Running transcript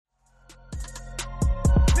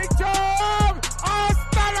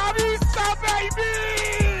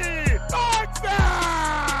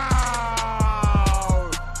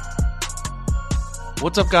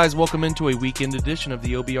What's up, guys? Welcome into a weekend edition of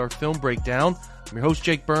the OBR Film Breakdown. I'm your host,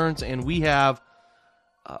 Jake Burns, and we have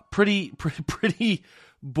a pretty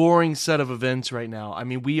boring set of events right now. I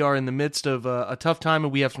mean, we are in the midst of a tough time,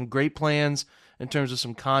 and we have some great plans in terms of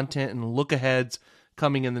some content and look-aheads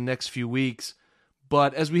coming in the next few weeks.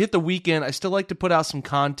 But as we hit the weekend, I still like to put out some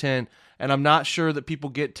content, and I'm not sure that people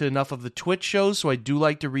get to enough of the Twitch shows, so I do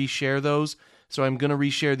like to reshare those. So I'm going to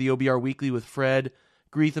reshare the OBR Weekly with Fred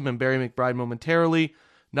Greetham and Barry McBride momentarily.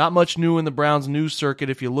 Not much new in the Browns news circuit.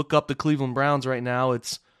 If you look up the Cleveland Browns right now,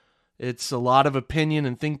 it's a lot of opinion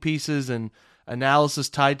and think pieces and analysis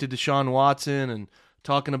tied to Deshaun Watson and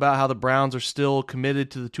talking about how the Browns are still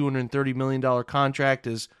committed to the $230 million contract,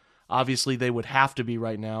 as obviously they would have to be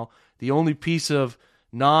right now. The only piece of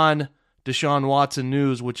non-Deshaun Watson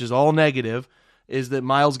news, which is all negative, is that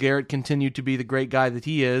Myles Garrett continued to be the great guy that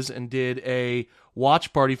he is and did a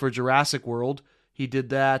watch party for Jurassic World. He did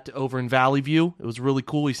that over in Valley View. It was really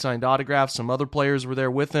cool. He signed autographs. Some other players were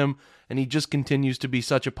there with him, and he just continues to be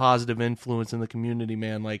such a positive influence in the community,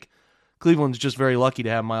 man. Like, Cleveland's just very lucky to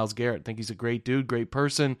have Myles Garrett. I think he's a great dude, great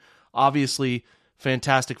person. Obviously,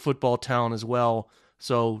 fantastic football talent as well.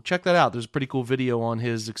 So check that out. There's a pretty cool video on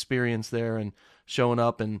his experience there and showing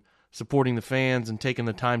up and supporting the fans and taking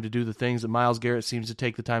the time to do the things that Myles Garrett seems to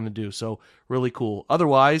take the time to do. So really cool.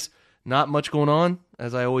 Otherwise, not much going on,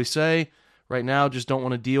 as I always say. Right now, just don't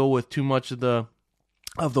want to deal with too much of the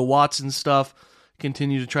Watson stuff.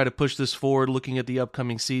 Continue to try to push this forward, looking at the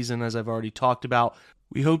upcoming season, as I've already talked about.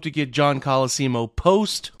 We hope to get John Colosimo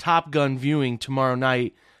post Top Gun viewing tomorrow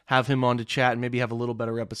night, have him on to chat, and maybe have a little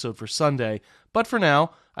better episode for Sunday. But for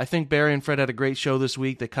now, I think Barry and Fred had a great show this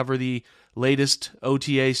week. They cover the latest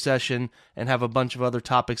OTA session and have a bunch of other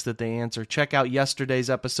topics that they answer. Check out yesterday's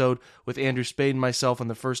episode with Andrew Spade and myself on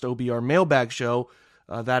the first OBR mailbag show.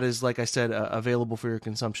 That is, like I said, available for your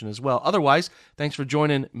consumption as well. Otherwise, thanks for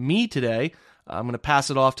joining me today. I'm going to pass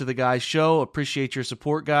it off to the guys' show. Appreciate your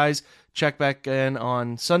support, guys. Check back in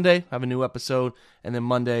on Sunday, have a new episode, and then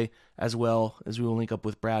Monday as well, as we will link up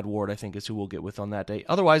with Brad Ward, I think is who we'll get with on that day.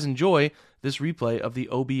 Otherwise, enjoy this replay of the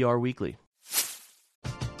OBR Weekly.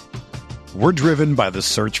 We're driven by the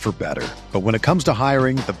search for better. But when it comes to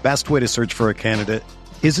hiring, the best way to search for a candidate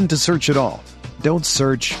isn't to search at all. Don't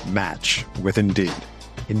search, match with Indeed.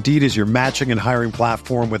 Indeed is your matching and hiring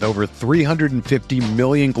platform with over 350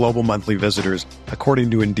 million global monthly visitors, according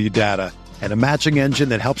to Indeed data, and a matching engine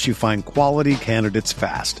that helps you find quality candidates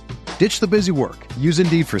fast. Ditch the busy work. Use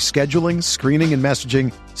Indeed for scheduling, screening, and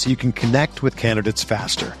messaging so you can connect with candidates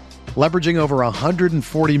faster. Leveraging over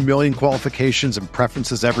 140 million qualifications and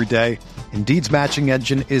preferences every day, Indeed's matching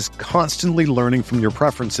engine is constantly learning from your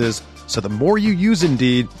preferences, so the more you use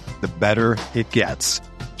Indeed, the better it gets.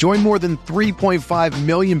 Join more than 3.5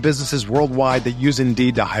 million businesses worldwide that use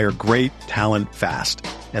Indeed to hire great talent fast.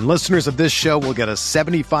 And listeners of this show will get a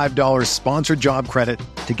 $75 sponsored job credit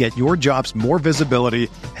to get your jobs more visibility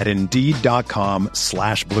at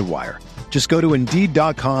Indeed.com/Blue Wire. Just go to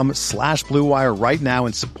Indeed.com/Blue Wire right now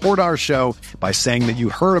and support our show by saying that you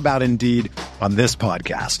heard about Indeed on this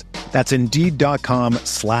podcast. That's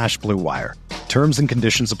Indeed.com/Blue Wire. Terms and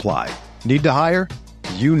conditions apply. Need to hire?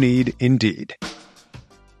 You need Indeed.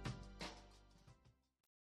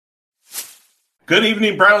 Good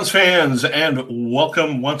evening, Browns fans, and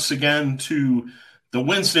welcome once again to the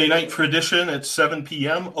Wednesday night tradition at 7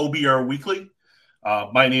 p.m. OBR Weekly.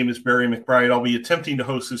 My name is Barry McBride. I'll be attempting to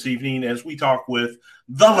host this evening as we talk with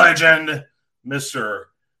the legend, Mr.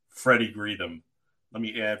 Freddie Greetham. Let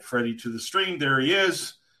me add Freddie to the stream. There he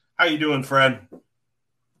is. How you doing, Fred?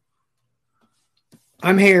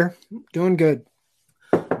 I'm here. Doing good.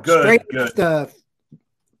 Good, Straight good. off the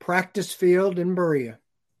practice field in Berea.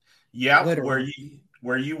 Yeah, Literally.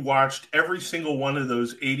 where you watched every single one of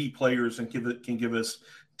those 80 players and can give us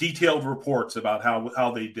detailed reports about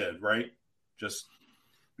how they did, right? Just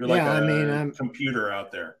you're like a computer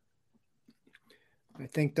out there. I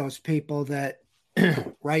think those people that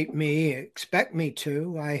write me expect me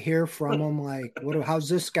to. I hear from them like, how's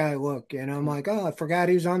this guy look? And I'm like, oh, I forgot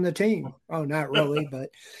he's on the team. Oh, not really, but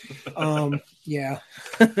yeah.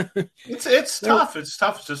 It's tough. It's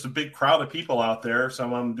tough. It's just a big crowd of people out there.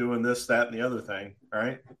 Some of them doing this, that, and the other thing,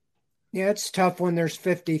 right? Yeah, it's tough when there's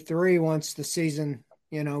 53 once the season,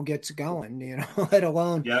 gets going, let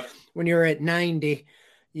alone when you're at 90.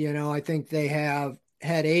 I think they have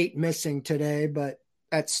had 8 missing today, but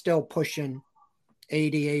that's still pushing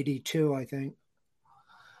 80, 82, I think.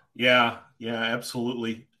 Yeah,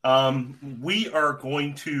 absolutely. We are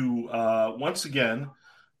going to, once again,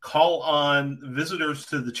 call on visitors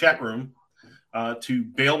to the chat room to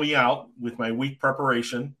bail me out with my week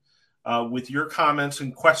preparation with your comments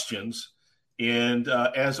and questions. And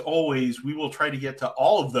as always, we will try to get to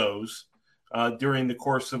all of those during the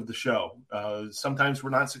course of the show. Sometimes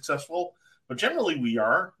we're not successful, but generally we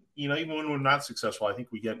are. Even when we're not successful, I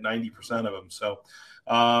think we get 90% of them. So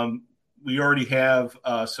we already have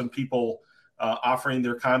some people offering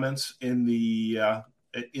their comments in the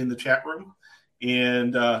chat room.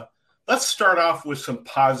 And let's start off with some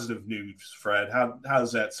positive news, Fred. How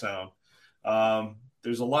does that sound?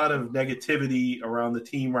 There's a lot of negativity around the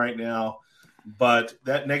team right now, but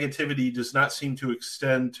that negativity does not seem to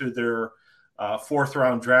extend to their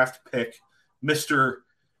fourth-round draft pick, Mr.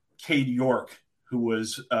 Cade York, who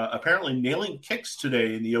was apparently nailing kicks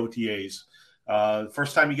today in the OTAs.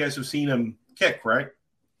 First time you guys have seen him kick, right?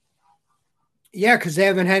 Yeah, because they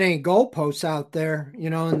haven't had any goalposts out there.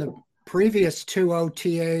 In the previous 2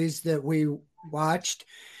 OTAs that we watched,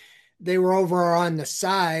 they were over on the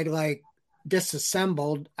side, like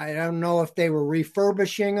disassembled. I don't know if they were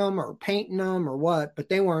refurbishing them or painting them or what, but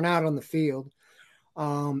they weren't out on the field.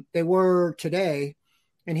 They were today,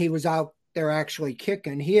 and he was out there actually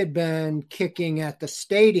kicking. He had been kicking at the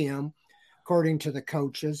stadium, according to the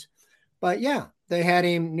coaches. But yeah, they had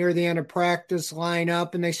him near the end of practice line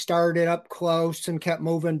up, and they started up close and kept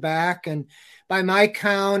moving back. And by my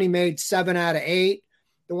count, he made 7 out of 8.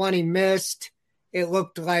 The one he missed, it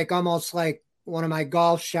looked like almost like one of my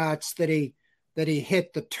golf shots that he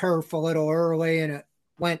hit the turf a little early and it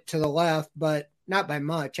went to the left, but not by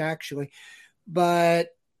much actually. But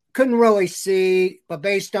couldn't really see. But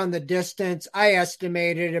based on the distance, I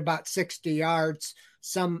estimated about 60 yards.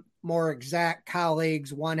 Some more exact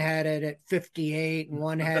colleagues, one had it at 58 and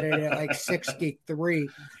one had it at like 63.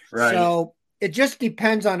 Right. So it just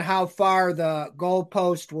depends on how far the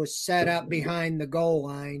goalpost was set up behind the goal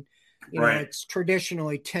line. It's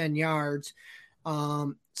traditionally 10 yards.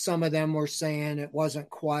 Some of them were saying it wasn't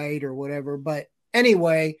quite or whatever. But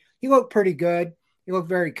anyway, he looked pretty good. He looked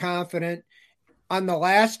very confident. On the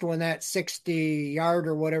last one, that 60-yard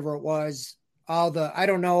or whatever it was, I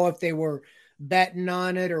don't know if they were betting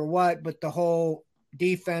on it or what, but the whole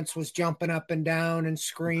defense was jumping up and down and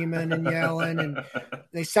screaming and yelling, and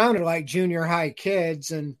they sounded like junior high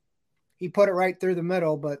kids, and he put it right through the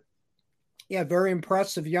middle. But yeah, very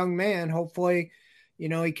impressive young man. Hopefully,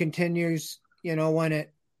 he continues, when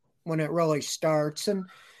it really starts. And,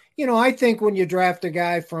 I think when you draft a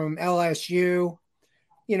guy from LSU,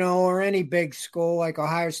 or any big school like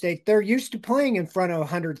Ohio State, they're used to playing in front of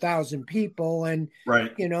 100,000 people. And,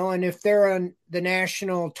 right. And if they're on the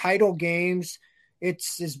national title games,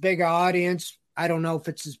 it's as big an audience. I don't know if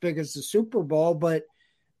it's as big as the Super Bowl, but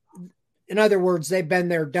in other words, they've been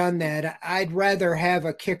there, done that. I'd rather have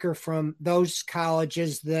a kicker from those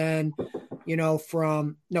colleges than,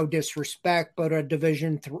 from, no disrespect, but a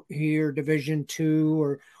Division III or Division II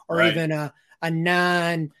or right. Even a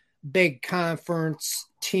non-big conference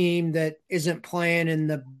team that isn't playing in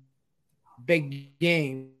the big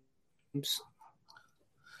games.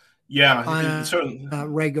 Yeah, on a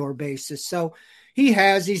regular basis. So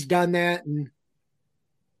he's done that. And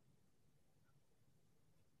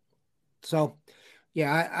so,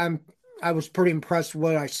 yeah, I was pretty impressed with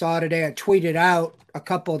what I saw today. I tweeted out a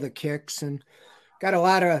couple of the kicks and got a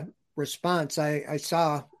lot of response. I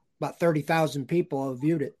saw about 30,000 people have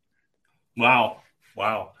viewed it. Wow.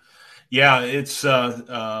 Yeah, it's,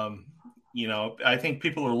 I think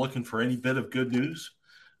people are looking for any bit of good news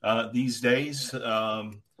these days.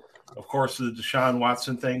 Of course, the Deshaun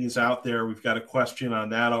Watson thing is out there. We've got a question on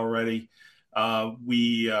that already.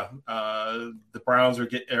 The Browns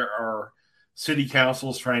our city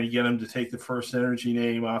council is trying to get him to take the First Energy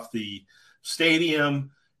name off the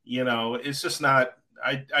stadium. It's just not.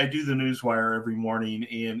 I do the Newswire every morning,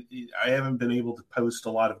 and I haven't been able to post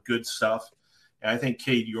a lot of good stuff. And I think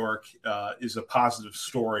Cade York is a positive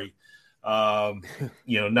story. Not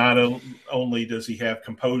only does he have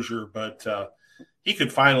composure, but he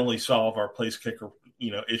could finally solve our place kicker,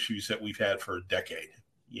 issues that we've had for a decade.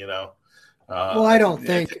 Well, I don't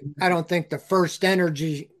think the First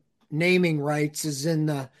Energy naming rights is in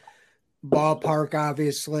the ballpark,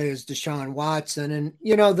 obviously, as Deshaun Watson. And,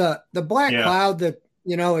 the black cloud that,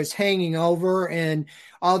 is hanging over, and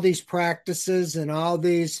all these practices and all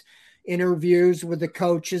these interviews with the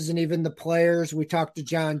coaches and even the players. We talked to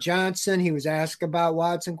John Johnson. He was asked about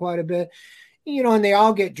Watson quite a bit, and they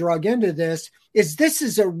all get drug into this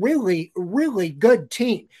is a really, really good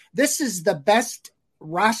team. This is the best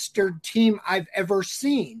rostered team I've ever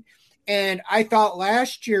seen. And I thought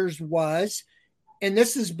last year's was, and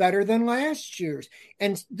this is better than last year's.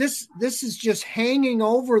 And this is just hanging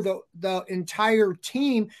over the entire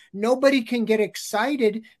team. Nobody can get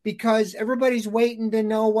excited because everybody's waiting to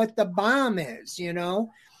know what the bomb is,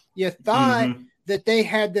 You thought that they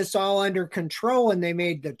had this all under control and they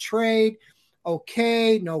made the trade.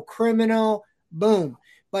 Okay, no criminal, boom.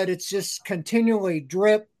 But it's just continually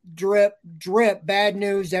drip, drip, drip. Bad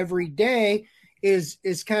news every day is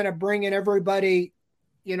kind of bringing everybody,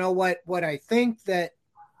 you know, what I think that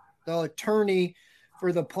the attorney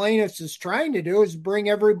for the plaintiffs is trying to do is bring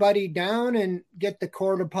everybody down and get the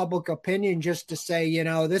court of public opinion just to say, you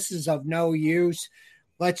know, this is of no use.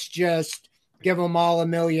 Let's just give them all $1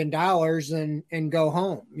 million and go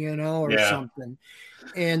home, you know, or something.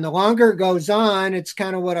 And the longer it goes on, it's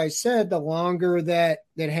kind of what I said, the longer that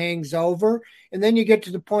hangs over. And then you get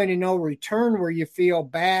to the point of no return where you feel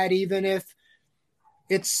bad, even if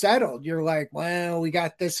it's settled. You're like, well, we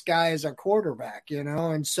got this guy as a quarterback, you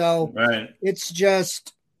know? And so it's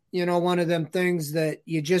just, you know, one of them things that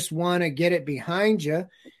you just want to get it behind you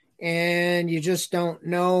and you just don't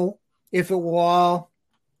know if it will all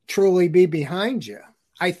truly be behind you.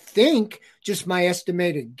 I think, just my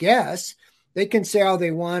estimated guess, they can say all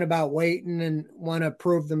they want about waiting and want to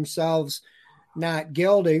prove themselves not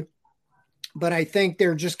guilty. But I think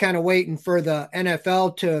they're just kind of waiting for the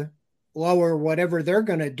NFL to lower whatever they're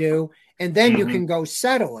going to do, and then you can go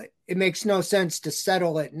settle it. It makes no sense to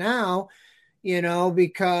settle it now, you know,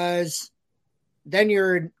 because then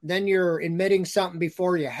you're admitting something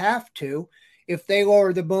before you have to. If they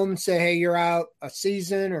lower the boom and say, hey, you're out a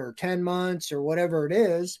season or 10 months or whatever it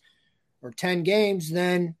is, or 10 games,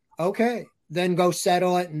 then okay, then go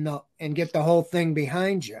settle it and get the whole thing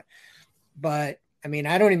behind you. But I mean,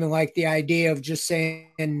 I don't even like the idea of just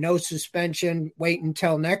saying no suspension, wait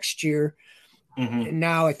until next year. And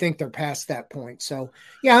now I think they're past that point. So,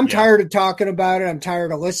 yeah, I'm tired of talking about it. I'm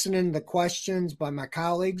tired of listening to the questions by my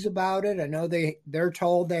colleagues about it. I know they're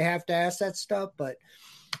told they have to ask that stuff, but,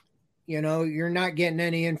 you know, you're not getting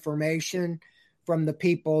any information from the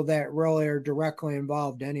people that really are directly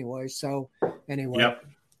involved anyway. So, anyway. Yep.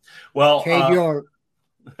 Well, Cade York.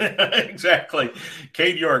 Exactly.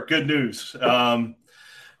 Cade York, good news.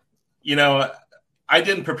 You know, I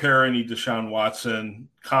didn't prepare any Deshaun Watson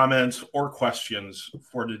comments or questions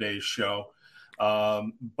for today's show.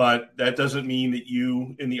 But that doesn't mean that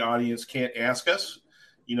you in the audience can't ask us.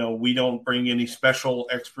 You know, we don't bring any special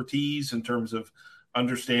expertise in terms of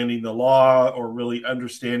understanding the law or really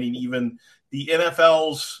understanding even the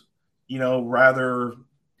NFL's, you know, rather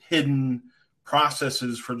hidden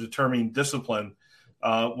processes for determining discipline.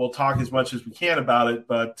 We'll talk as much as we can about it,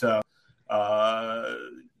 but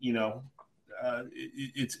you know,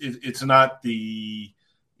 it's not the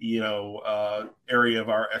area of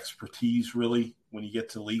our expertise really when you get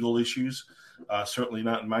to legal issues. Certainly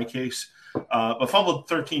not in my case. But Fumble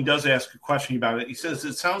 13 does ask a question about it. He says,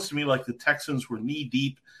 it sounds to me like the Texans were knee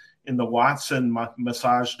deep in the Watson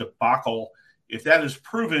massage debacle. If that is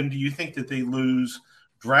proven, do you think that they lose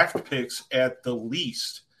draft picks at the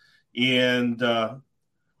least? And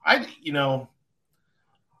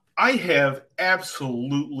I have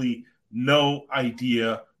absolutely no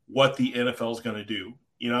idea what the NFL is going to do.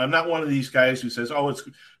 You know, I'm not one of these guys who says, oh, it's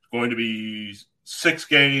going to be 6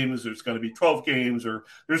 games, or it's going to be 12 games, or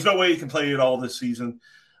there's no way you can play it all this season.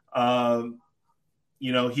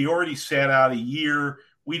 You know, he already sat out a year.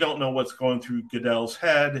 We don't know what's going through Goodell's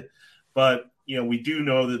head, but, you know, we do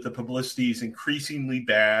know that the publicity is increasingly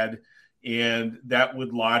bad, and that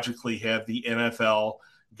would logically have the NFL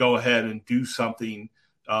go ahead and do something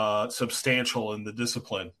substantial in the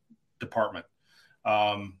discipline department,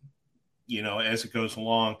 you know, as it goes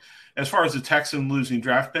along. As far as the Texans losing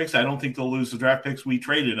draft picks, I don't think they'll lose the draft picks. We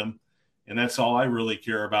traded them, and that's all I really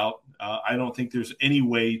care about. I don't think there's any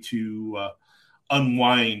way to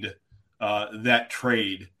unwind that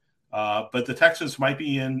trade. But the Texans might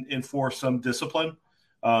be in for some discipline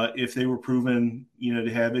if they were proven, you know,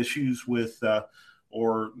 to have issues with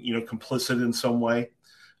or, you know, complicit in some way,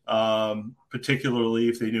 particularly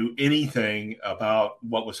if they knew anything about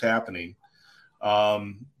what was happening.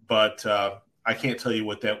 But I can't tell you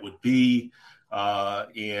what that would be,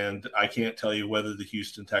 and I can't tell you whether the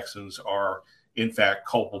Houston Texans are, in fact,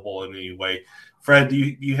 culpable in any way. Fred, do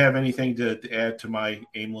you have anything to add to my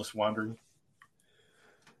aimless wandering?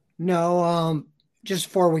 No, just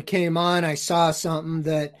before we came on, I saw something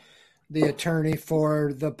that the attorney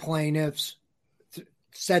for the plaintiffs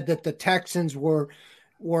said that the Texans were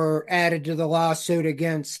added to the lawsuit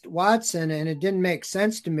against Watson, and it didn't make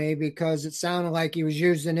sense to me because it sounded like he was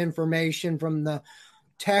using information from the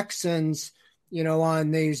Texans, you know,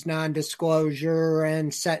 on these non-disclosure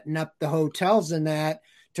and setting up the hotels and that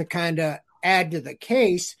to kind of add to the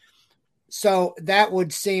case. So that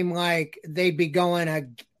would seem like they'd be going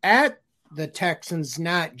at the Texans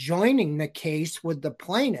not joining the case with the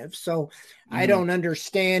plaintiff. So I don't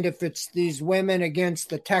understand if it's these women against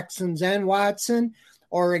the Texans and Watson,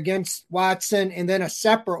 or against Watson and then a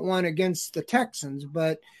separate one against the Texans.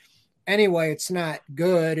 But anyway, it's not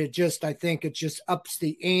good. I think it just ups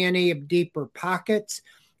the ante of deeper pockets.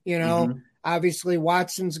 Obviously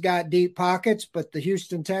Watson's got deep pockets, but the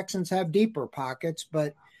Houston Texans have deeper pockets.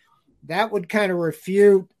 But that would kind of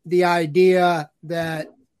refute the idea that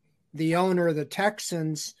the owner of the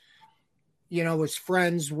Texans, was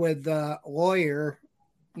friends with the lawyer,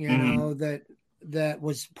 that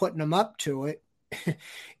was putting them up to it.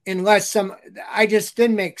 Unless I just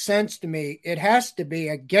didn't make sense to me. It has to be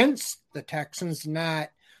against the Texans, not,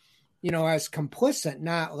 as complicit,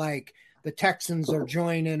 not like the Texans are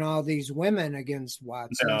joining all these women against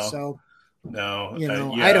Watson. I don't know.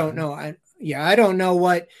 I don't know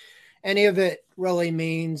what any of it really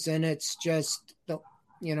means. And it's just,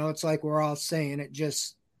 it's like we're all saying, it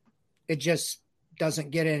just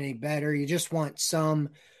doesn't get any better. You just want some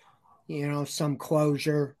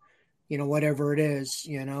closure, whatever it is,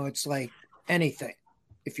 it's like anything.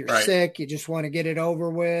 If you're sick, you just want to get it over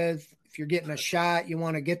with. If you're getting a shot, you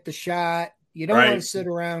want to get the shot. You don't want to sit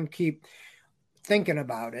around, keep thinking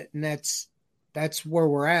about it. And that's where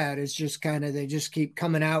we're at, is just kind of, they just keep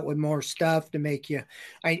coming out with more stuff to make you,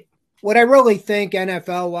 what I really think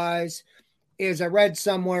NFL wise is, I read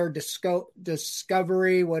somewhere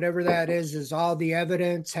discovery, whatever that is all the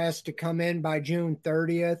evidence has to come in by June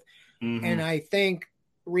 30th. And I think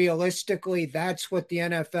realistically, that's what the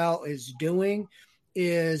NFL is doing,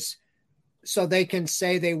 is so they can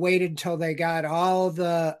say they waited till they got all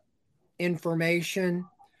the information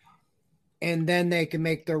and then they can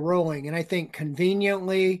make their ruling. And I think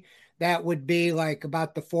conveniently that would be like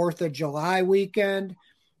about the 4th of July weekend,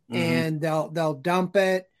 and they'll dump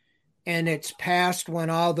it. And it's past when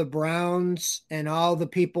all the Browns and all the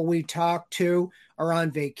people we talk to are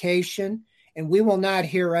on vacation. And we will not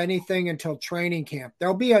hear anything until training camp.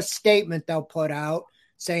 There'll be a statement they'll put out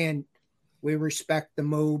saying, we respect the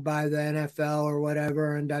move by the NFL or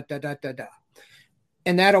whatever, and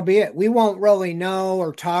And that'll be it. We won't really know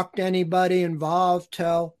or talk to anybody involved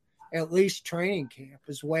till at least training camp,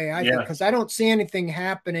 is the way I think. Because I don't see anything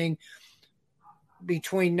happening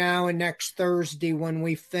between now and next Thursday when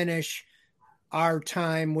we finish our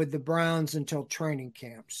time with the Browns until training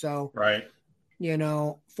camp. So,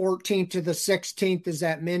 14th to the 16th is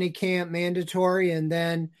that mini camp mandatory. And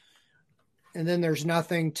then there's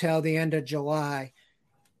nothing till the end of July.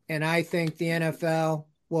 And I think the NFL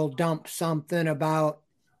will dump something about,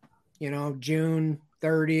 June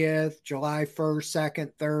 30th, July 1st,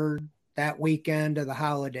 2nd, 3rd, that weekend of the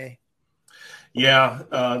holiday.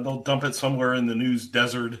 They'll dump it somewhere in the news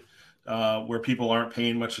desert where people aren't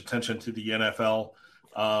paying much attention to the NFL.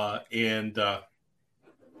 And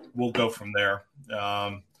we'll go from there.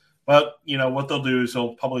 But, what they'll do is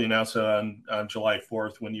they'll probably announce it on July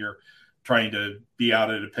 4th when you're trying to be out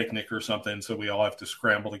at a picnic or something. So we all have to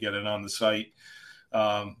scramble to get it on the site.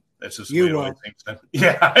 That's just the way I think so.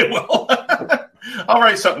 Yeah, I will. I'll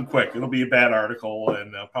write something quick. It'll be a bad article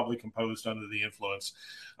and probably composed under the influence.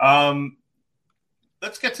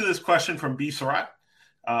 Let's get to this question from B. Surratt.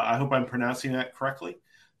 I hope I'm pronouncing that correctly.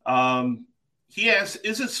 He asks,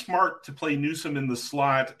 is it smart to play Newsome in the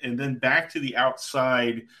slot and then back to the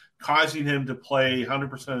outside, causing him to play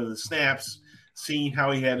 100% of the snaps, seeing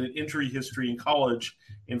how he had an injury history in college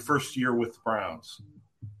in first year with the Browns?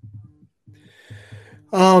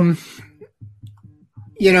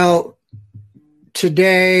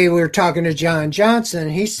 Today we were talking to John Johnson.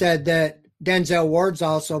 He said that Denzel Ward's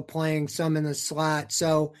also playing some in the slot.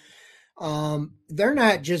 So they're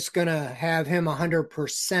not just going to have him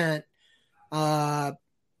 100%, in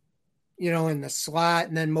the slot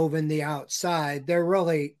and then moving the outside. They're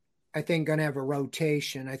really, I think, going to have a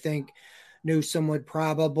rotation. I think Newsome would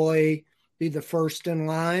probably be the first in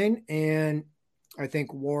line, and I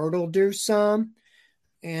think Ward will do some.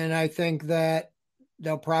 And I think that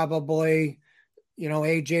they'll probably,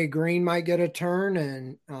 AJ Green might get a turn,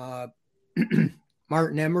 and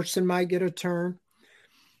Martin Emerson might get a turn.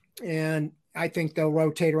 And I think they'll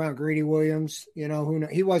rotate around Greedy Williams.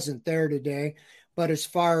 He wasn't there today, but as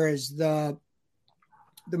far as the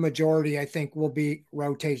majority, I think will be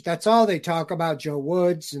rotation. That's all they talk about. Joe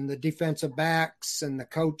Woods and the defensive backs and the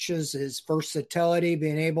coaches, his versatility,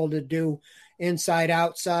 being able to do inside,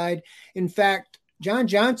 outside. In fact, John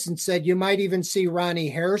Johnson said you might even see Ronnie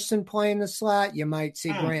Harrison playing the slot. You might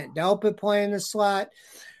see Grant Delpit playing the slot.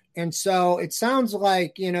 And so it sounds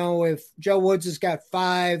like, if Joe Woods has got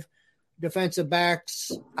 5 defensive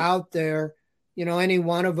backs out there, any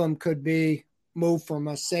one of them could be move from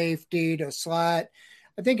a safety to slot.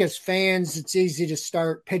 I think as fans, it's easy to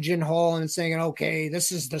start pigeonholing and saying, okay,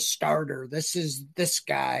 this is the starter. This is this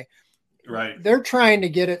guy. Right. They're trying to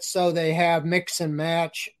get it so they have mix and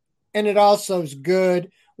match. And it also is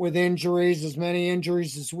good with injuries, as many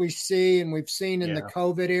injuries as we see and we've seen in the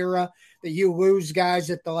COVID era, that you lose guys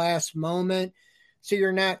at the last moment. So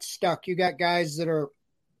you're not stuck. You got guys that are,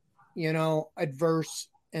 adverse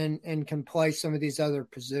and can play some of these other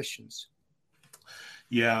positions.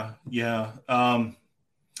 Yeah.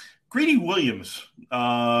 Greedy Williams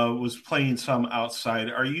was playing some outside.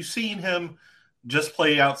 Are you seeing him just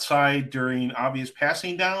play outside during obvious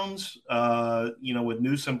passing downs, with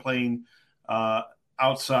Newsome playing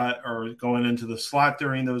outside or going into the slot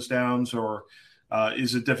during those downs, or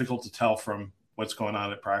is it difficult to tell from what's going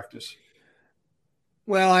on at practice?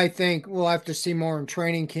 Well, I think we'll have to see more in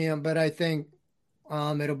training camp, but I think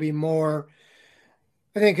it'll be more.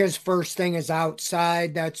 I think his first thing is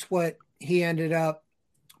outside. That's what he ended up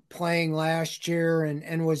playing last year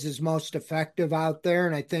and was his most effective out there.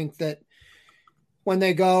 And I think that when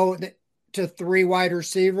they go to 3 wide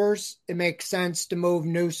receivers, it makes sense to move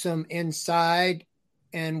Newsome inside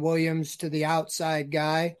and Williams to the outside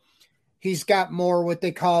guy. He's got more what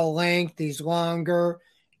they call length. He's longer.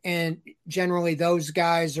 And generally those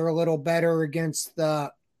guys are a little better against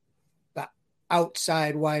the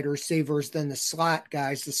outside wide receivers than the slot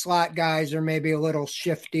guys. The slot guys are maybe a little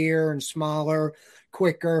shiftier and smaller,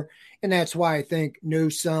 quicker. And that's why I think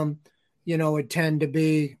Newsome, would tend to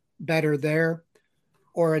be better there,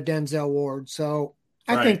 or a Denzel Ward. So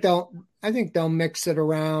I think they'll mix it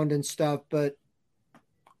around and stuff, but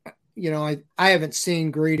I haven't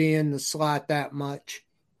seen Greedy in the slot that much.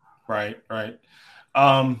 Right.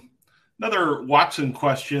 Another Watson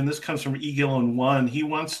question. This comes from Eagle1. He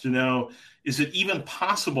wants to know, is it even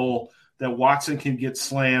possible that Watson can get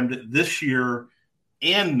slammed this year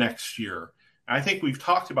and next year? I think we've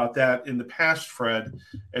talked about that in the past, Fred,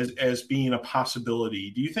 as being a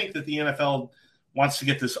possibility. Do you think that the NFL wants to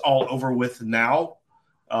get this all over with now?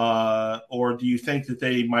 Or do you think that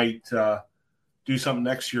they might do something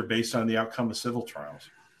next year based on the outcome of civil trials?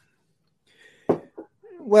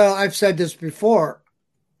 Well, I've said this before.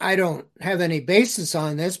 I don't have any basis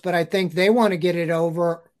on this, but I think they want to get it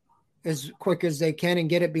over as quick as they can and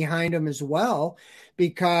get it behind them as well,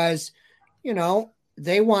 because,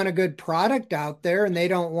 they want a good product out there and they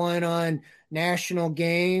don't want on national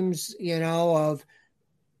games,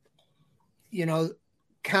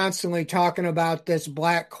 constantly talking about this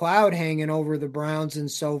black cloud hanging over the Browns and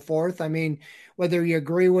so forth. I mean, whether you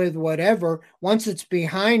agree with whatever, once it's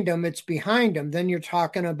behind them, it's behind them. Then you're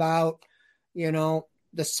talking about, the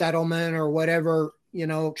settlement or whatever,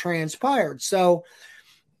 transpired. So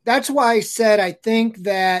that's why I said, I think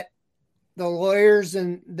that the lawyers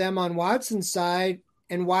and them on Watson's side,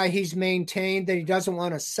 and why he's maintained that he doesn't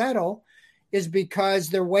want to settle, is because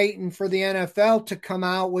they're waiting for the NFL to come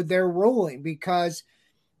out with their ruling. Because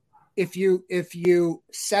if you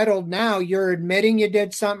settled now, you're admitting you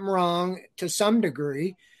did something wrong to some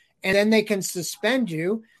degree, and then they can suspend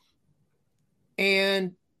you.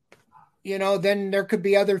 And, then there could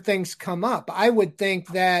be other things come up. I would think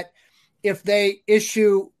that if they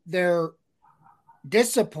issue their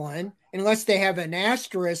discipline, unless they have an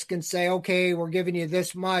asterisk and say, okay, we're giving you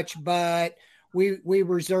this much, but we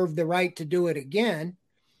reserve the right to do it again,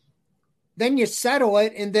 then you settle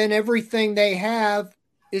it, and then everything they have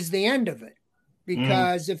is the end of it.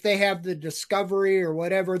 Because if they have the discovery or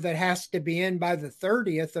whatever that has to be in by the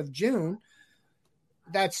 30th of June,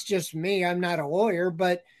 that's just me. I'm not a lawyer,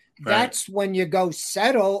 but that's when you go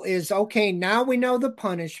settle is, okay, now we know the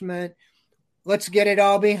punishment. Let's get it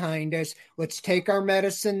all behind us. Let's take our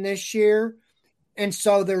medicine this year. And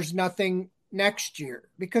so there's nothing next year,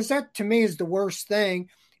 because that to me is the worst thing,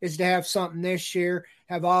 is to have something this year,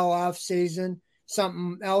 have all off season,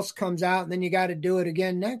 something else comes out, and then you got to do it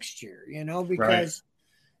again next year, because,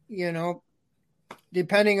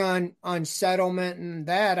 depending on settlement and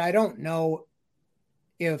that, I don't know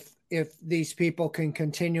if these people can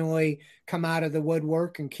continually come out of the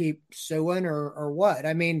woodwork and keep suing or what.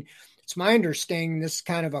 I mean, it's my understanding this is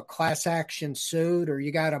kind of a class action suit, or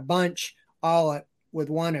you got a bunch all with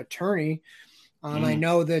one attorney. I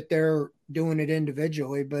know that they're doing it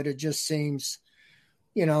individually, but it just seems,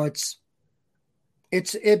 it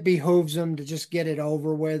behooves them to just get it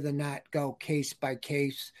over with and not go case by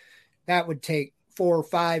case. That would take 4 or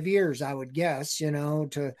 5 years, I would guess,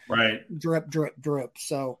 to drip, drip, drip.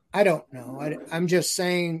 So I don't know. I'm just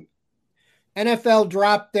saying NFL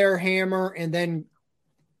dropped their hammer and then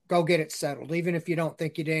go get it settled. Even if you don't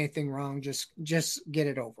think you did anything wrong, just get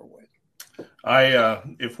it over with.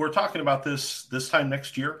 If we're talking about this time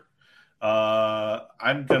next year,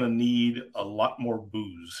 I'm going to need a lot more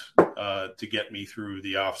booze to get me through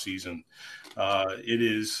the off season. It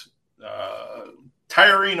is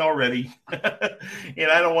tiring already,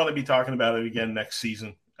 and I don't want to be talking about it again next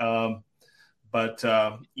season. But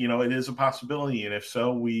it is a possibility, and if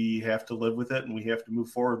so, we have to live with it and we have to move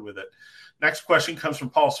forward with it. Next question comes from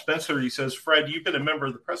Paul Spencer. He says, Fred, you've been a member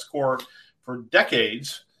of the press corps for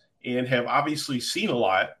decades and have obviously seen a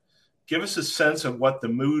lot. Give us a sense of what the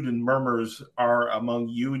mood and murmurs are among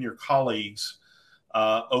you and your colleagues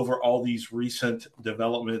over all these recent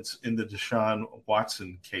developments in the Deshaun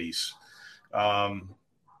Watson case.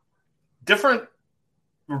 Different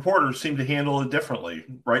reporters seem to handle it differently,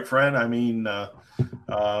 right, Fred? I mean,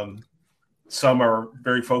 some are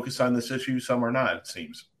very focused on this issue, some are not, it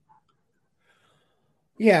seems.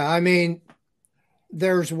 Yeah, I mean,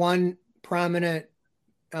 there's one prominent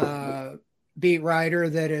beat writer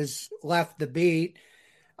that has left the beat.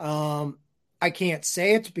 I can't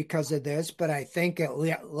say it's because of this, but I think it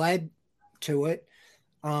led to it.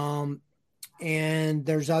 And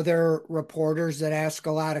there's other reporters that ask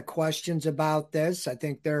a lot of questions about this. I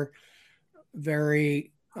think they're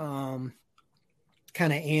very kind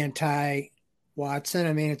of anti-Watson.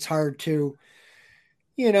 I mean, it's hard to,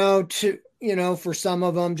 for some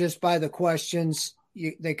of them, just by the questions,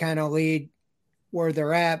 they kind of lead where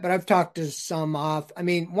they're at. But I've talked to some off. I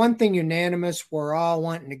mean, one thing unanimous, we're all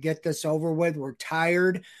wanting to get this over with. We're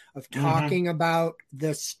tired of talking about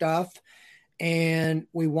this stuff. And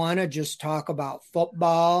we want to just talk about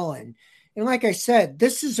football. And like I said,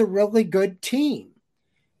 this is a really good team.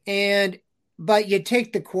 But you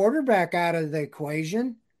take the quarterback out of the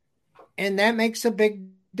equation, and that makes a big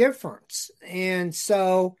difference. And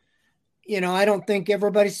so, I don't think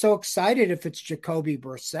everybody's so excited if it's Jacoby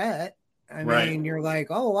Brissett. I mean, you're like,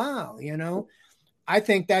 oh, wow, I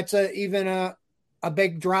think that's even a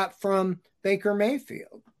big drop from Baker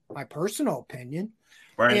Mayfield, my personal opinion.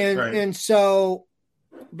 Right. And so,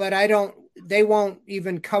 but they won't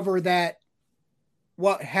even cover that,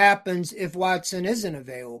 what happens if Watson isn't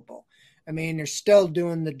available. I mean, they're still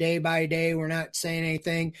doing the day by day. We're not saying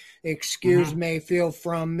anything. They excused Mayfield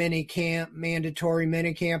from mandatory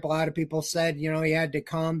minicamp. A lot of people said, he had to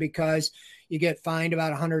come because you get fined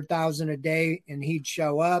about $100,000 a day and he'd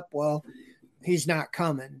show up. Well, he's not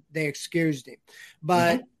coming. They excused him,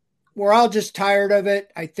 but we're all just tired of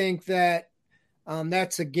it. I think that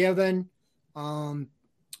that's a given. None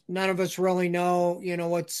of us really know,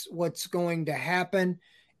 what's going to happen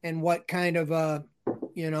and what kind of a,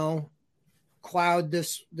 cloud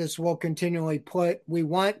this will continually put. We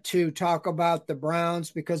want to talk about the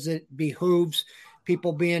Browns because it behooves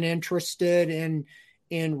people being interested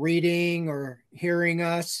in reading or hearing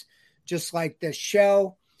us, just like this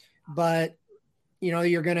show. But,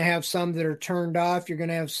 you're going to have some that are turned off. You're going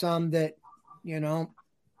to have some that,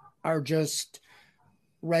 are just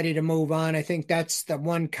ready to move on. I think that's the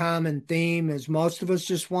one common theme, is most of us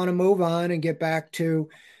just want to move on and get back to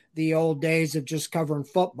the old days of just covering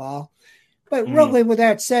football. But really, with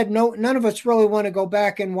that said, none of us really want to go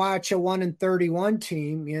back and watch a 1-31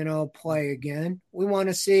 team, play again. We want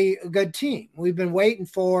to see a good team. We've been waiting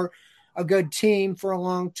for a good team for a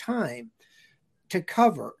long time to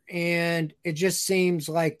cover. And it just seems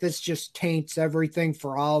like this just taints everything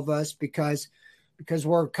for all of us because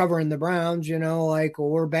we're covering the Browns,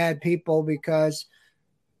 we're bad people because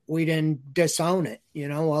we didn't disown it.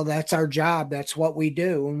 Well, that's our job. That's what we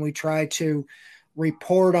do. And we try to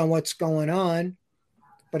report on what's going on,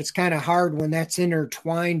 but it's kind of hard when that's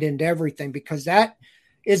intertwined into everything, because that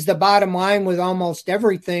is the bottom line with almost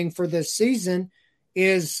everything for this season,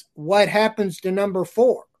 is what happens to number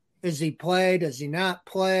 4. Does he play? Does he not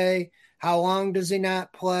play? How long does he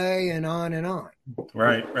not play? And on and on.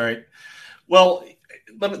 Right. Well,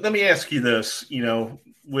 let me ask you this,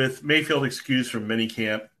 with Mayfield excused from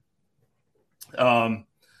minicamp,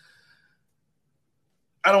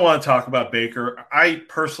 I don't want to talk about Baker. I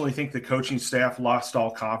personally think the coaching staff lost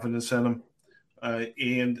all confidence in him.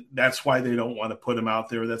 And that's why they don't want to put him out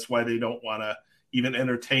there. That's why they don't want to even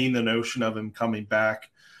entertain the notion of him coming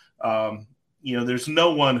back. There's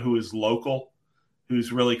no one who is local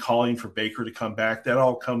who's really calling for Baker to come back. That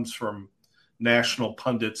all comes from national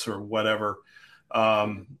pundits or whatever.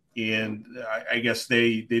 And I guess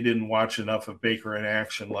they didn't watch enough of Baker in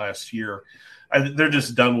action last year. They're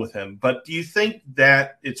just done with him. But do you think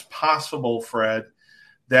that it's possible, Fred,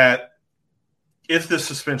 that if the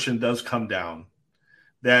suspension does come down,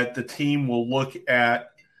 that the team will look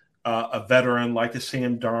at a veteran like a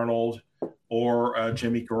Sam Darnold or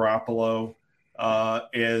Jimmy Garoppolo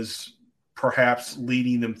as perhaps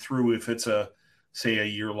leading them through if it's a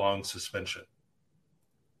year-long suspension?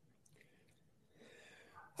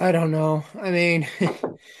 I don't know. I mean,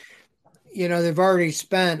 they've already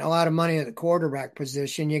spent a lot of money at the quarterback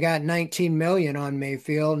position. You got 19 million on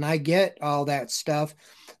Mayfield, and I get all that stuff.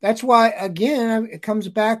 That's why, again, it comes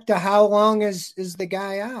back to how long is the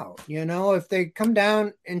guy out? If they come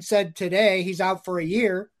down and said today he's out for a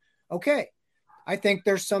year, okay. I think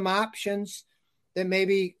there's some options that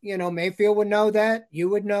maybe, Mayfield would know that, you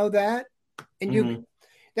would know that. And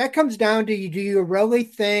that comes down to, do you really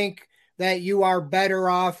think that you are better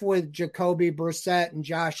off with Jacoby Brissett and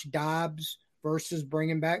Josh Dobbs versus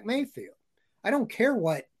bringing back Mayfield? I don't care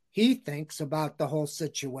what he thinks about the whole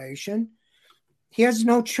situation. He has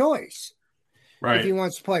no choice if he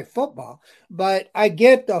wants to play football. But I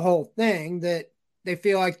get the whole thing that they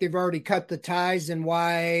feel like they've already cut the ties and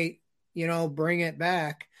why, bring it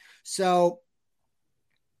back. So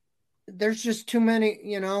there's just too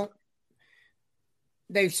many,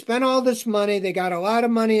 they've spent all this money. They got a lot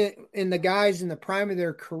of money in the guys in the prime of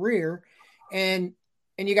their career. And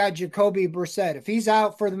you got Jacoby Brissett. If he's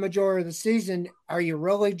out for the majority of the season, are you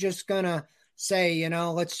really just going to say,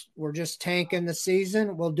 we're just tanking the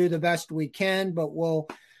season? We'll do the best we can, but we'll,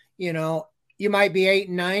 you might be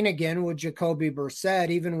 8-9 again with Jacoby Brissett,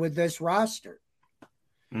 even with this roster.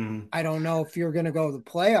 I don't know if you're going to go to the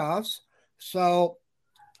playoffs. So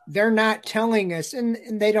they're not telling us,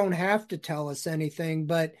 and they don't have to tell us anything,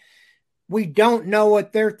 but we don't know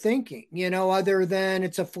what they're thinking, other than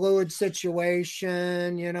it's a fluid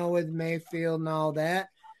situation, with Mayfield and all that.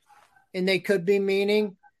 And they could be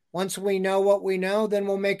meaning, once we know what we know, then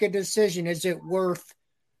we'll make a decision. Is it worth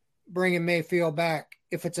bringing Mayfield back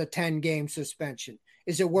if it's a 10-game suspension?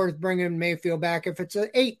 Is it worth bringing Mayfield back if it's an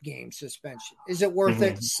 8-game suspension? Is it worth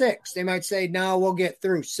it 6? They might say, no, we'll get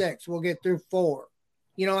through 6. We'll get through 4.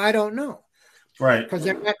 I don't know. Right. Because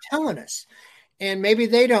they're not telling us. And maybe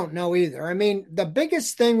they don't know either. I mean, the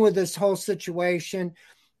biggest thing with this whole situation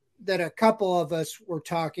that a couple of us were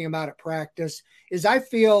talking about at practice is I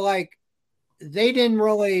feel like they didn't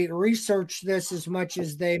really research this as much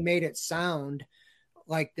as they made it sound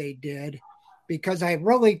like they did, because I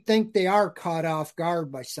really think they are caught off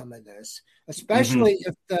guard by some of this, especially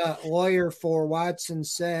if the lawyer for Watson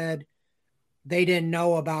said they didn't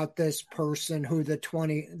know about this person who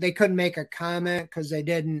they couldn't make a comment because they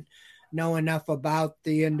didn't know enough about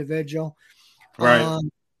the individual. Right.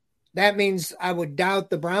 That means I would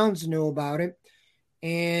doubt the Browns knew about it.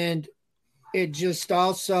 And it just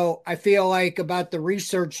also, I feel like about the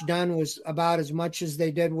research done was about as much as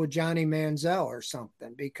they did with Johnny Manziel or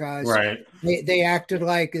something, because they acted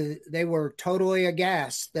like they were totally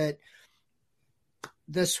aghast that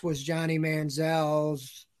this was Johnny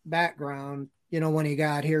Manziel's background, when he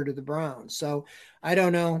got here to the Browns. So I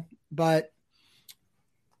don't know, but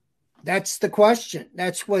that's the question.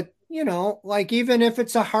 That's what, like, even if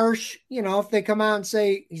it's a harsh, if they come out and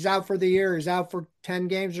say he's out for the year, he's out for 10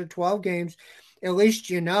 games or 12 games, at least,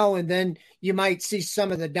 and then you might see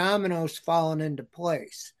some of the dominoes falling into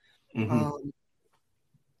place.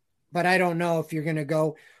 But I don't know if you're going to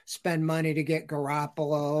go spend money to get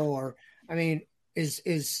Garoppolo, or, I mean,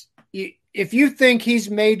 if you think he's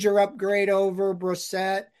major upgrade over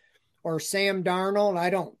Brissett or Sam Darnold, I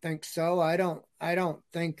don't think so. I don't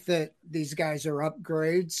think that these guys are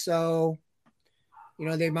upgrades. So,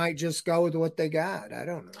 they might just go with what they got. I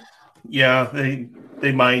don't know. Yeah,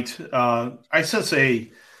 they might. I still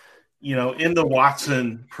say, in the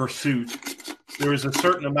Watson pursuit, there is a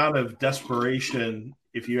certain amount of desperation,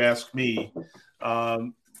 if you ask me,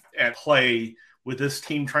 at play with this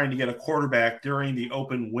team trying to get a quarterback during the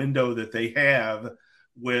open window that they have,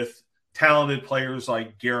 with talented players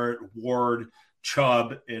like Garrett, Ward,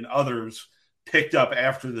 Chubb, and others picked up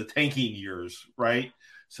after the tanking years, right?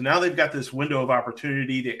 So now they've got this window of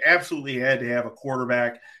opportunity. They absolutely had to have a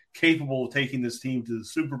quarterback capable of taking this team to the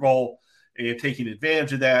Super Bowl and taking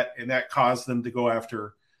advantage of that, and that caused them to go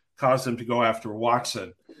after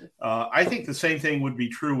Watson. I think the same thing would be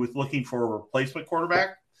true with looking for a replacement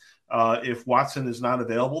quarterback. If Watson is not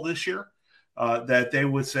available this year, that they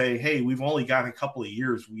would say, hey, we've only got a couple of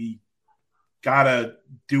years. We got to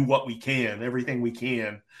do what we can, everything we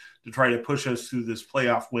can, to try to push us through this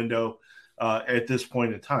playoff window at this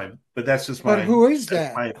point in time. But that's just my. But who is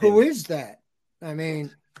that? Who is that? I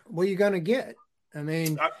mean, what are you going to get? I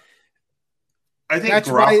mean, I think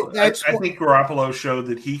Garoppolo showed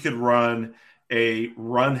that he could run a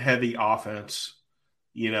run-heavy offense,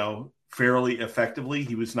 fairly effectively.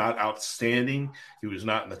 He was not outstanding. He was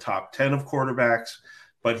not in the top 10 of quarterbacks,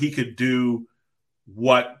 but he could do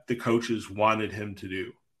what the coaches wanted him to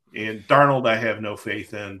do. And Darnold, I have no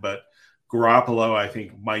faith in, but Garoppolo, I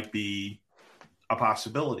think, might be a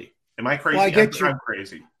possibility. Am I crazy? Well, I'm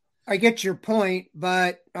crazy. I get your point,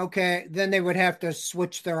 but okay, then they would have to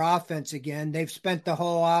switch their offense again. They've spent the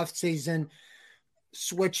whole offseason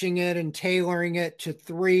switching it and tailoring it to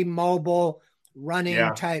 3 mobile running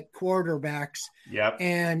type quarterbacks. Yep.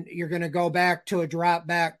 And you're going to go back to a drop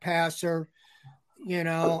back passer,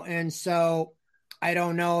 and so I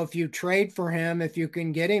don't know if you trade for him, if you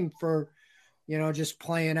can get him for, just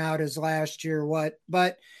playing out his last year,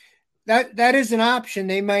 but that is an option.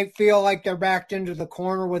 They might feel like they're backed into the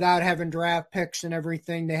corner without having draft picks and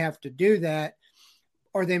everything. They have to do that.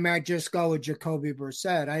 Or they might just go with Jacoby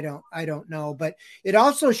Brissett. I don't know. But it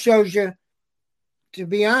also shows you, to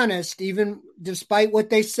be honest, even despite what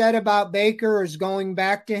they said about Baker is going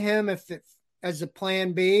back to him as a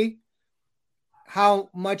plan B, how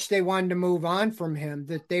much they wanted to move on from him,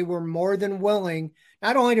 that they were more than willing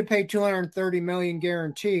not only to pay $230 million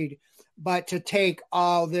guaranteed, but to take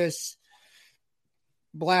all this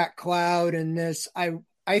black cloud and this. I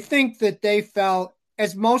think that they felt,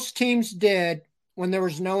 as most teams did, when there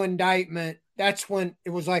was no indictment, that's when it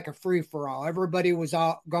was like a free for all. Everybody was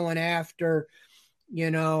all going after,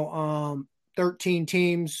 13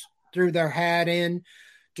 teams threw their hat in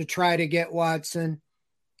to try to get Watson.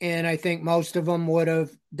 And I think most of them would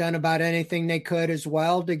have done about anything they could as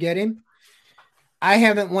well to get him. I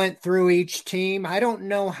haven't went through each team. I don't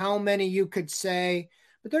know how many you could say,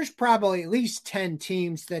 but there's probably at least 10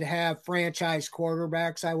 teams that have franchise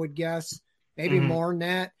quarterbacks, I would guess, maybe more than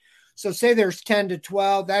that. So say there's 10 to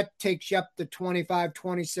 12, that takes you up to 25,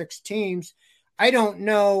 26 teams. I don't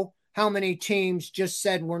know how many teams just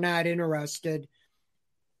said we're not interested.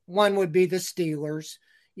 One would be the Steelers,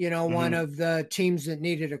 one of the teams that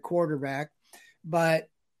needed a quarterback. But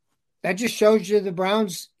that just shows you the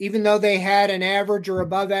Browns, even though they had an average or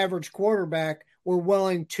above average quarterback, were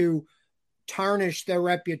willing to tarnish their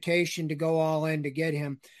reputation to go all in to get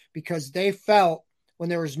him, because they felt when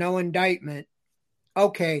there was no indictment,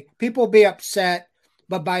 okay, people will be upset,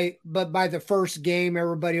 but by the first game,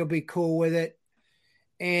 everybody will be cool with it.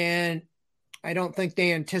 And I don't think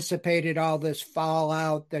they anticipated all this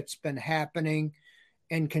fallout that's been happening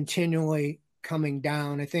and continually coming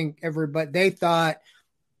down. I think they thought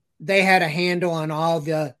they had a handle on all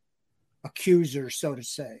the accusers, so to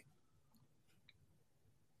say.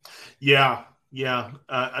 Yeah.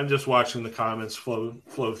 I'm just watching the comments flow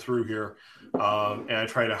through here, and I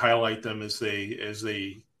try to highlight them as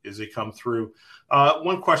they come through.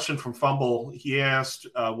 One question from Fumble, he asked,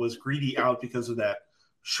 was Greedy out because of that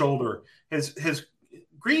shoulder? Has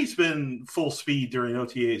Greedy's been full speed during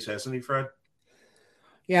OTAs, hasn't he, Fred?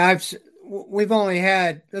 Yeah, we've only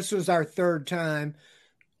had, this was our 3rd time.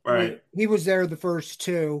 Right. He was there the first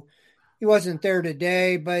 2. He wasn't there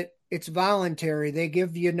today, but it's voluntary. They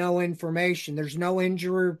give you no information. There's no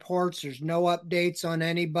injury reports. There's no updates on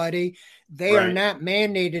anybody. They are not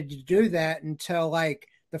mandated to do that until like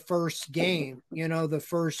the first game, the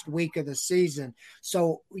first week of the season.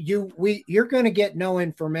 So you're going to get no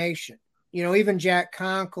information. Even Jack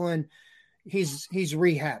Conklin, he's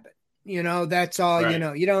rehabbing. That's all.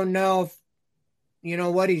 You don't know if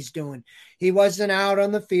what he's doing. He wasn't out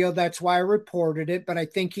on the field. That's why I reported it, but I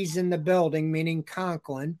think he's in the building, meaning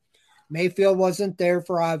Conklin. Mayfield wasn't there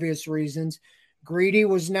for obvious reasons. Greedy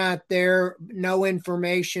was not there. No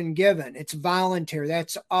information given. It's voluntary.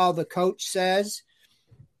 That's all the coach says.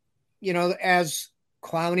 As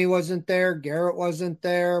Clowney wasn't there, Garrett wasn't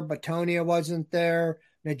there, Batonia wasn't there,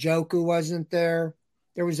 Njoku wasn't there.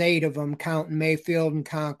 There was 8 of them, counting Mayfield and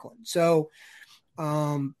Conklin. So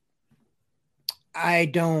I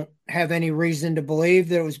don't have any reason to believe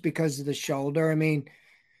that it was because of the shoulder. I mean,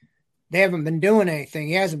 they haven't been doing anything.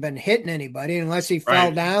 He hasn't been hitting anybody unless he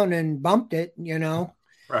fell down and bumped it,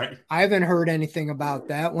 Right. I haven't heard anything about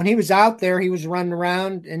that. When he was out there, he was running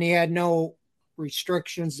around and he had no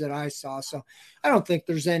restrictions that I saw. So I don't think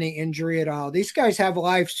there's any injury at all. These guys have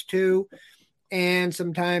lives too. And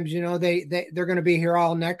sometimes, they're going to be here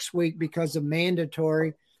all next week because of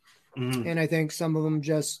mandatory. And I think some of them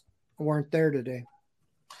just weren't there today.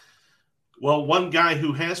 Well, one guy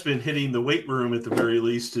who has been hitting the weight room at the very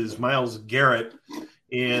least is Myles Garrett.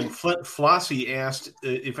 And Flint Flossie asked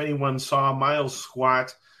if anyone saw Myles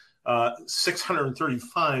squat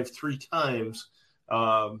 635 3 times.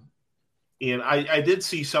 And I did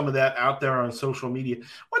see some of that out there on social media.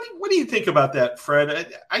 What do you think about that,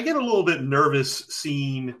 Fred? I get a little bit nervous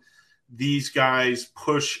seeing these guys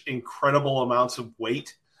push incredible amounts of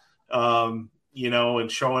weight, and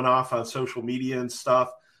showing off on social media and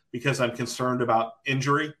stuff, because I'm concerned about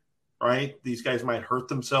injury, right? These guys might hurt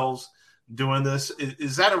themselves doing this.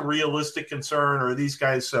 Is that a realistic concern, or are these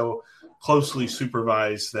guys so closely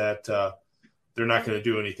supervised that they're not going to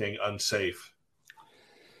do anything unsafe.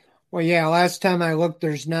 Well, yeah, last time I looked,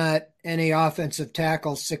 there's not any offensive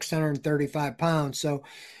tackles 635 pounds. So,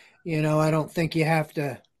 I don't think you have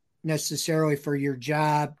to necessarily for your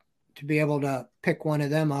job to be able to pick one of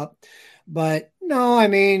them up. But no, I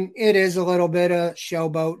mean, it is a little bit of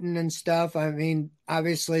showboating and stuff. I mean,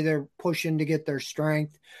 obviously they're pushing to get their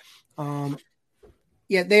strength.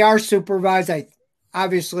 Yeah, they are supervised.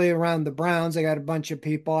 Obviously around the Browns, they got a bunch of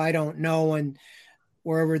people. I don't know, and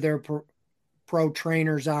wherever their pro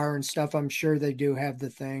trainers are and stuff, I'm sure they do have the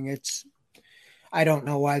thing. I don't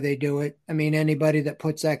know why they do it. I mean, anybody that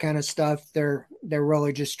puts that kind of stuff, they're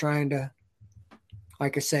really just trying to,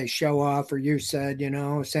 like I say, show off, or you said,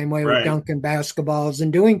 same way with dunking basketballs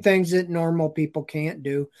and doing things that normal people can't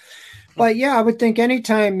do. But yeah, I would think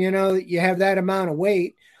anytime, you have that amount of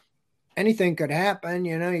weight, anything could happen.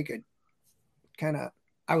 You could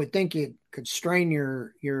I would think you could strain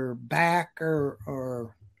your back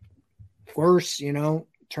or worse,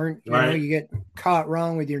 turn, you get caught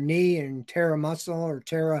wrong with your knee and tear a muscle or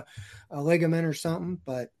tear a ligament or something.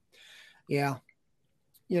 But yeah,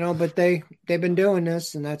 but they've been doing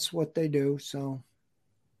this and that's what they do. So.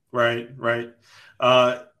 Right.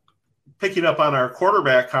 Picking up on our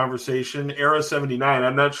quarterback conversation, Era 79,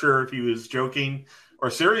 I'm not sure if he was joking or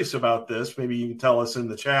serious about this. Maybe you can tell us in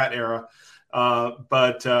the chat, Era.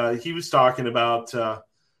 But he was talking about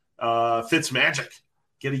Fitzmagic.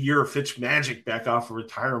 Get a year of Fitzmagic back off of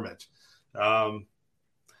retirement. I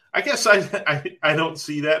guess I don't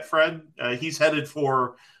see that, Fred. He's headed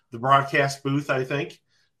for the broadcast booth, I think.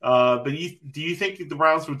 But do you think the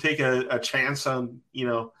Browns would take a chance on,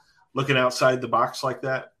 looking outside the box like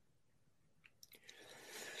that?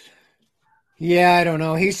 Yeah, I don't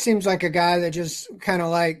know. He seems like a guy that just kind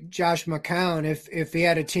of like Josh McCown. If he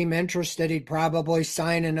had a team interested, he'd probably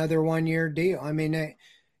sign another 1-year deal. I mean,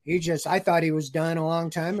 I thought he was done a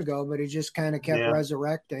long time ago, but he just kind of kept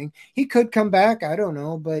resurrecting. He could come back. I don't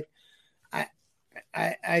know, but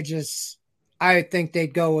I think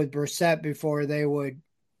they'd go with Brissett before they would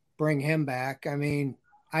bring him back. I mean,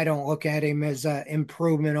 I don't look at him as an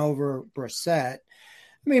improvement over Brissett.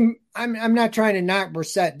 I mean, I'm not trying to knock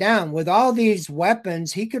Brissett down. With all these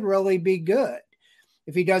weapons, he could really be good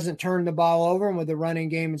if he doesn't turn the ball over and with the running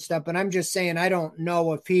game and stuff. But I'm just saying, I don't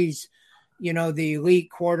know if he's, the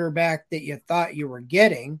elite quarterback that you thought you were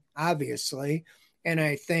getting, obviously. And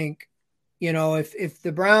I think, if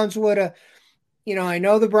the Browns would have, I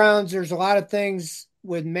know the Browns, there's a lot of things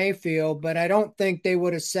with Mayfield, but I don't think they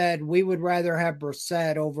would have said we would rather have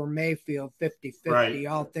Brissett over Mayfield 50-50,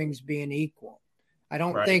 all things being equal. I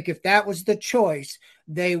don't think if that was the choice,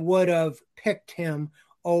 they would have picked him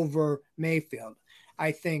over Mayfield.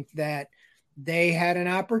 I think that they had an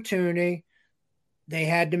opportunity. They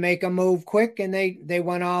had to make a move quick, and they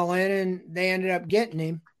went all in, and they ended up getting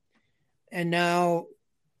him. And now,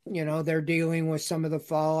 they're dealing with some of the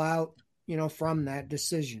fallout, from that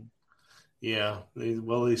decision. Yeah, they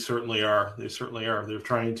certainly are. They certainly are. They're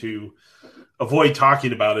trying to avoid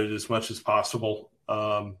talking about it as much as possible.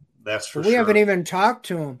 That's for sure. We haven't even talked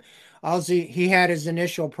to him. He had his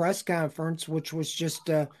initial press conference, which was just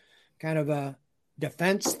a kind of a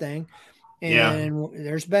defense thing. And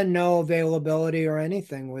there's been no availability or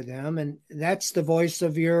anything with him. And that's the voice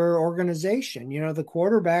of your organization. The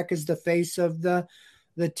quarterback is the face of the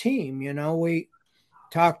team. We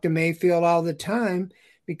talk to Mayfield all the time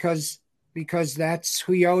because that's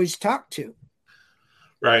who you always talk to.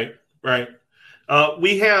 Right.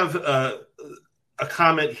 We have a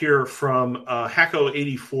comment here from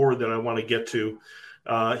Hacko84 that I want to get to.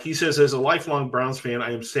 He says, as a lifelong Browns fan,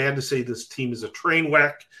 I am sad to say this team is a train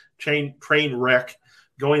wreck.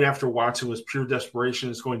 Going after Watson was pure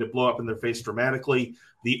desperation. It's going to blow up in their face dramatically.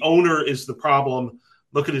 The owner is the problem.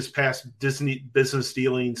 Look at his past Disney business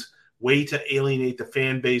dealings. Way to alienate the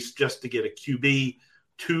fan base just to get a QB.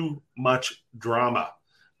 Too much drama,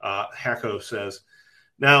 Hacko says.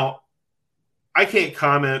 Now, I can't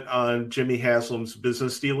comment on Jimmy Haslam's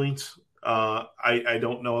business dealings. I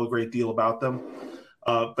don't know a great deal about them.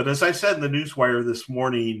 But as I said in the Newswire this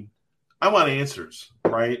morning, I want answers,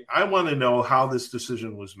 right? I want to know how this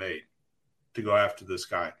decision was made to go after this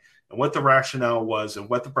guy and what the rationale was and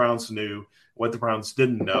what the Browns knew, what the Browns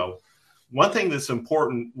didn't know. One thing that's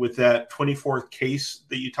important with that 24th case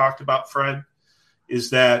that you talked about, Fred,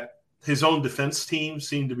 is that his own defense team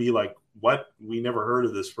seemed to be like, what? We never heard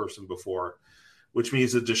of this person before, which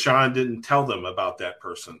means that Deshaun didn't tell them about that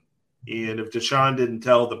person. And if Deshaun didn't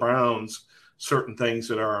tell the Browns certain things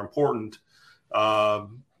that are important,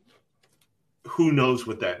 who knows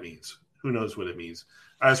what that means? Who knows what it means?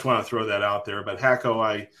 I just want to throw that out there. But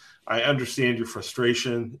Hacko, I understand your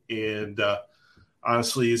frustration, and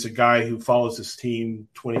honestly, as a guy who follows this team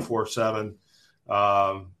 24/7,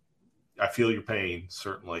 I feel your pain,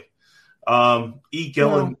 certainly. E.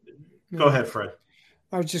 Gillen, go ahead, Fred.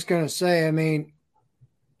 I was just going to say, I mean,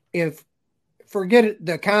 if forget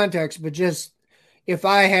the context, but just if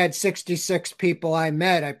I had 66 people I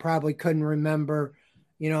met, I probably couldn't remember,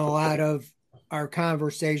 a lot of our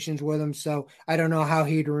conversations with him. So I don't know how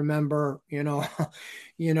he'd remember, and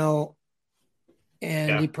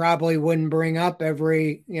he probably wouldn't bring up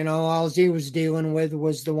every, all he was dealing with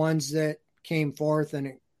was the ones that came forth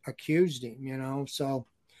and accused him, so,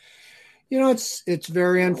 it's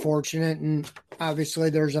very unfortunate. And obviously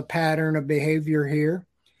there's a pattern of behavior here.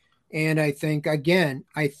 And I think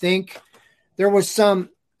there was some,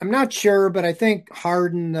 I'm not sure, but I think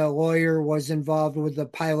Harden, the lawyer, was involved with the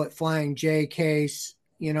Pilot Flying J case,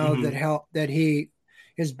 that helped, that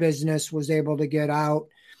his business was able to get out.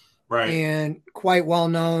 Right. And quite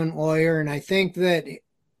well-known lawyer. And I think that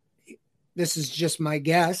this is just my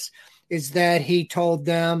guess, is that he told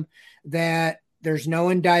them that there's no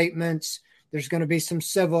indictments. There's going to be some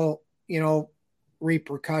civil,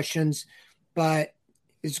 repercussions, but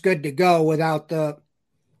it's good to go without the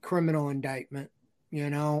criminal indictment,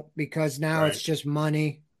 because now it's just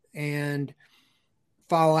money and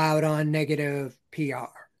fallout on negative PR.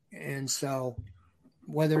 And so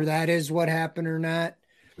whether that is what happened or not,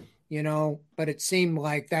 but it seemed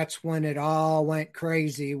like that's when it all went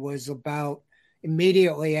crazy, was about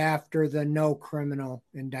immediately after the no criminal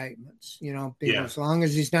indictments, as long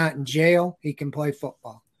as he's not in jail, he can play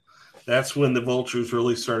football. That's when the vultures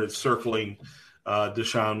really started circling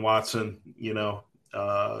Deshaun Watson,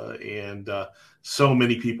 and so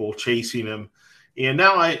many people chasing him. And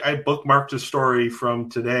now I bookmarked a story from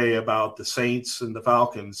today about the Saints and the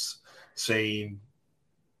Falcons saying,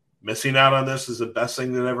 missing out on this is the best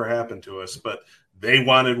thing that ever happened to us. But they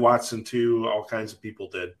wanted Watson too. All kinds of people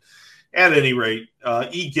did. At any rate,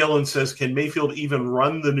 E. Gillen says, can Mayfield even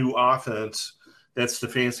run the new offense that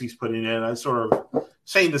Stefanski's putting in? I'm sort of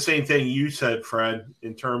saying the same thing you said, Fred,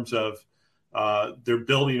 in terms of they're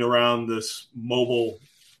building around this mobile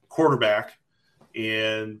quarterback,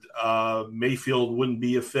 and Mayfield wouldn't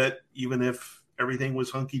be a fit even if everything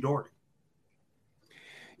was hunky-dory.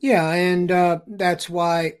 Yeah, and that's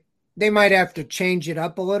why they might have to change it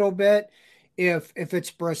up a little bit if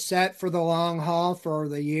it's Brissett for the long haul for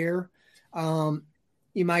the year.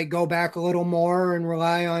 You might go back a little more and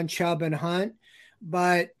rely on Chubb and Hunt,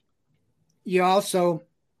 but you also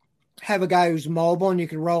have a guy who's mobile and you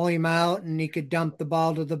can roll him out and he could dump the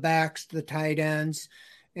ball to the backs, the tight ends,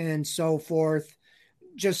 and so forth.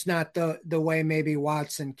 Just not the way maybe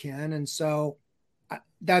Watson can. And so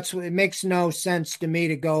that's what it makes no sense to me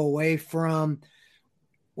to go away from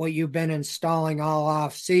what you've been installing all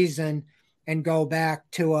off season and go back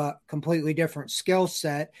to a completely different skill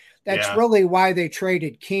set. That's really why they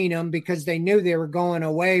traded Keenum, because they knew they were going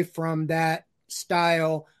away from that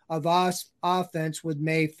style of offense with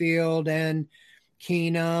Mayfield and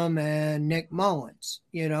Keenum and Nick Mullins.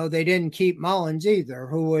 They didn't keep Mullins either,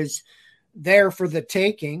 who was there for the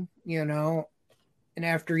taking, and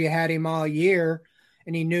after you had him all year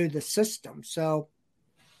and he knew the system. So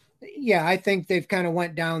yeah, I think they've kind of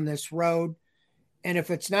went down this road. And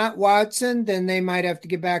if it's not Watson, then they might have to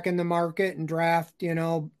get back in the market and draft,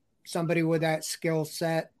 somebody with that skill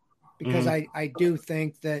set, because I do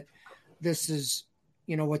think that this is,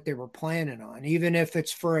 what they were planning on, even if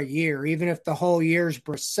it's for a year, even if the whole year's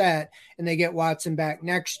Brissett and they get Watson back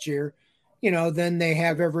next year, then they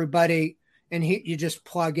have everybody and you just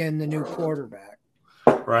plug in the new quarterback.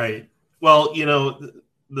 Right. Well,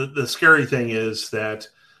 the scary thing is that,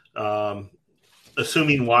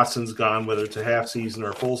 assuming Watson's gone, whether it's a half season or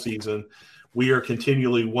a full season, we are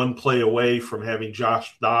continually one play away from having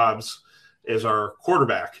Josh Dobbs as our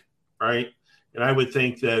quarterback, right? And I would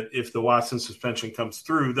think that if the Watson suspension comes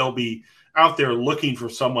through, they'll be out there looking for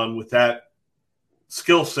someone with that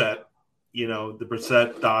skill set, the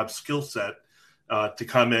Brissett Dobbs skill set, to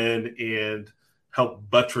come in and help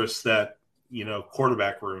buttress that,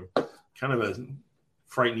 quarterback room. Kind of a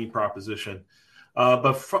frightening proposition.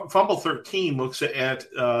 But Fumble 13 looks at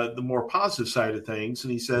the more positive side of things,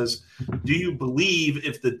 and he says, do you believe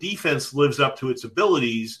if the defense lives up to its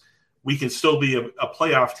abilities, we can still be a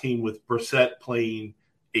playoff team with Brissett playing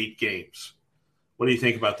 8 games? What do you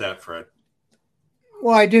think about that, Fred?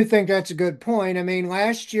 Well, I do think that's a good point. I mean,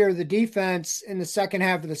 last year, the defense in the second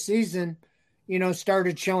half of the season,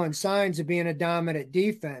 started showing signs of being a dominant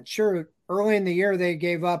defense. Sure, early in the year, they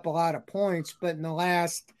gave up a lot of points, but in the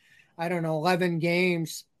last 11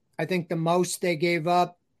 games, I think the most they gave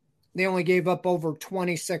up They only gave up over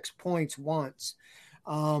 26 points once.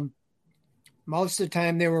 Most of the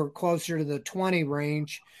time they were closer to the 20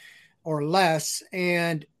 range or less.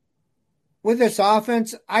 And with this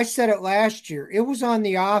offense, I said it last year, it was on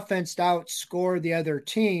the offense to outscore the other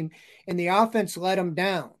team, and the offense let them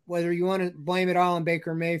down. Whether you want to blame it all on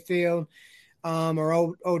Baker Mayfield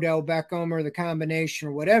or Odell Beckham or the combination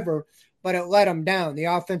or whatever, but it let them down. The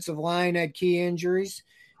offensive line had key injuries,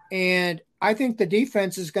 and I think the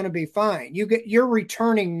defense is going to be fine. You're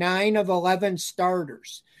returning 9 of 11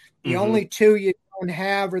 starters. The only 2 you don't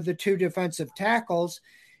have are the 2 defensive tackles,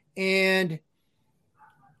 and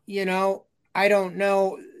I don't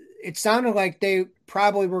know. It sounded like they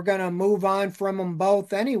probably were going to move on from them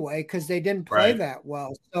both anyway because they didn't play that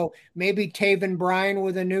well. So maybe Taven Bryan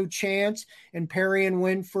with a new chance and Perrion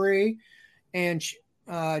Winfrey and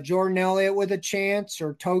Jordan Elliott with a chance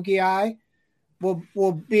or Togiai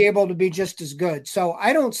will be able to be just as good. So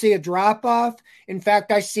I don't see a drop-off. In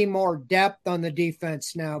fact, I see more depth on the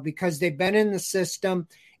defense now because they've been in the system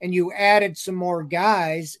and you added some more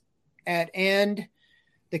guys at end.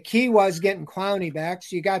 The key was getting Clowney back.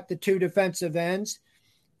 So you got the 2 defensive ends,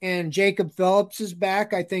 and Jacob Phillips is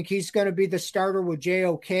back. I think he's going to be the starter with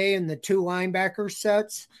JOK and the 2 linebacker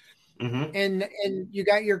sets. And you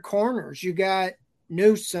got your corners. You got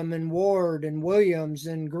Newsome and Ward and Williams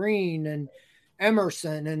and Green and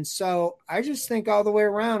Emerson. And so I just think all the way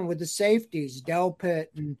around with the safeties, Delpit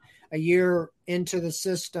and a year into the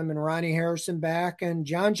system and Ronnie Harrison back, and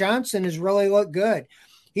John Johnson has really looked good.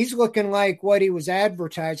 He's looking like what he was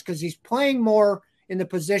advertised because he's playing more in the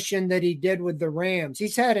position that he did with the Rams.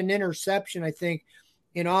 He's had an interception, I think,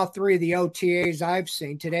 in all 3 of the OTAs I've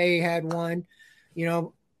seen. Today he had one,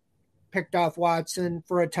 picked off Watson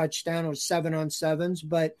for a touchdown. It was 7 on 7s,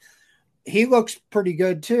 but he looks pretty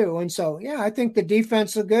good too. And so, yeah, I think the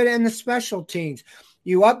defense is good and the special teams.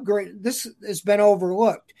 You upgrade. This has been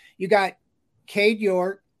overlooked. You got Cade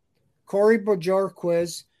York, Corey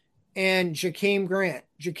Bojorquez, and Jakeem Grant.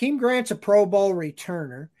 Jakeem Grant's a Pro Bowl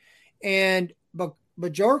returner, and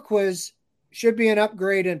Bojorquez should be an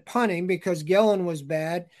upgrade in punting because Gillen was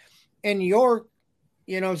bad, and York,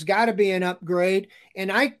 has got to be an upgrade.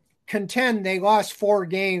 And I contend they lost 4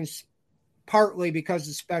 games partly because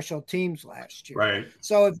of special teams last year. Right.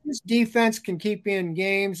 So if this defense can keep in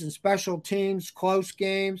games and special teams, close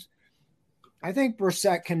games, I think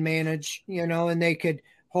Brissett can manage, and they could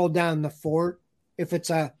hold down the fort. If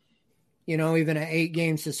it's even an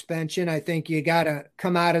 8-game suspension, I think you got to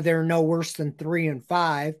come out of there no worse than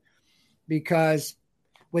 3-5 because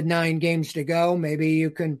with 9 games to go, maybe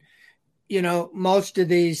you can, most of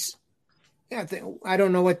these, I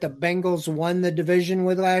don't know what the Bengals won the division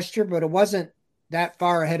with last year, but it wasn't that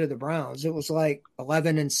far ahead of the Browns. It was like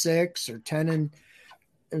 11-6 or 10,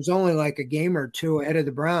 it was only like a game or 2 ahead of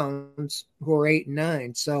the Browns who are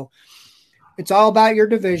 8-9. So it's all about your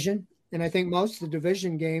division. And I think most of the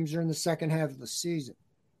division games are in the second half of the season.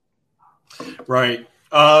 Right.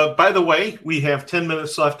 By the way, we have 10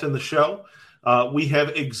 minutes left in the show. We have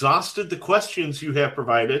exhausted the questions you have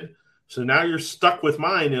provided. So now you're stuck with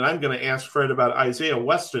mine, and I'm going to ask Fred about Isaiah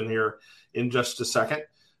Weston here in just a second.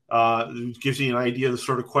 It gives you an idea of the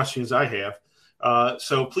sort of questions I have.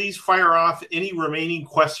 So please fire off any remaining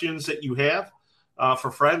questions that you have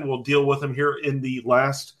for Fred. We'll deal with them here in the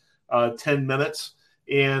last 10 minutes.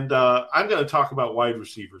 And I'm going to talk about wide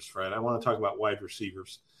receivers, Fred. I want to talk about wide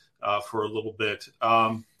receivers for a little bit.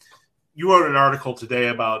 You wrote an article today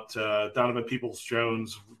about Donovan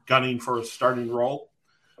Peoples-Jones gunning for a starting role.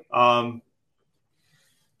 I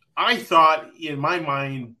thought in my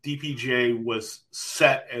mind DPJ was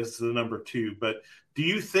set as the number 2, but do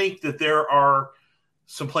you think that there are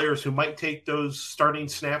some players who might take those starting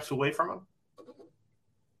snaps away from him?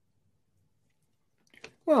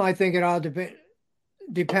 Well, I think it all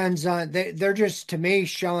depends on they're just, to me,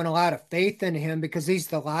 showing a lot of faith in him because he's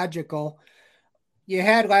the logical. You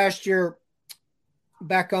had last year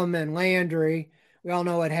Beckham and Landry. We all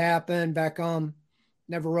know what happened. Beckham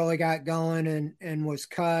never really got going and was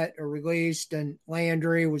cut or released, and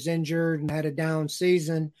Landry was injured and had a down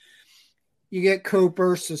season. You get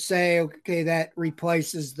Cooper, so say, okay, that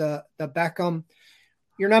replaces the Beckham.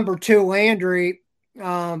 Your number 2, Landry,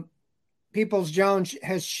 Peoples-Jones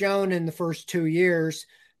has shown in the first 2 years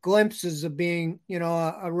glimpses of being,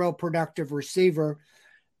 a real productive receiver.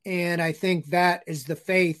 And I think that is the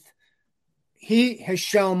faith. He has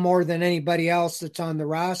shown more than anybody else that's on the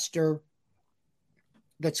roster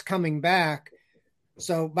that's coming back.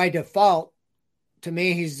 So by default, to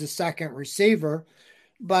me, he's the second receiver.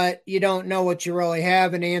 But you don't know what you really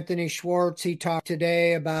have. And Anthony Schwartz, he talked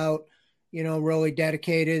today about, really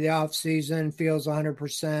dedicated the offseason, feels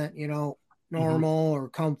 100%, normal or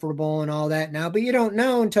comfortable and all that now. But you don't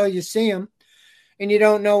know until you see him, and you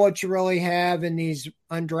don't know what you really have in these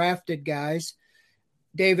undrafted guys.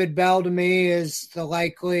 David Bell, to me, is the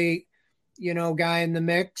likely, guy in the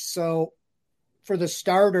mix. So for the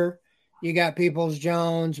starter, you got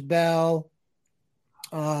Peoples-Jones, Bell,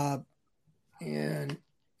 and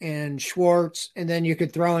Schwartz, and then you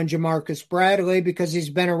could throw in Jamarcus Bradley because he's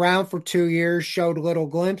been around for 2 years, showed little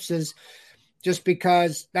glimpses, just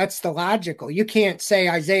because that's the logical. You can't say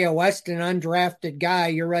Isaiah West, an undrafted guy,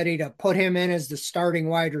 you're ready to put him in as the starting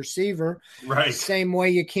wide receiver. Right. Same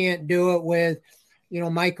way you can't do it with,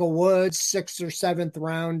 Michael Woods, 6th or 7th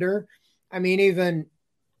rounder.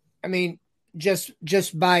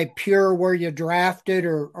 Just by pure where you drafted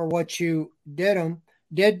or what you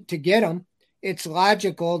did to get him, it's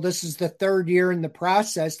logical. This is the 3rd year in the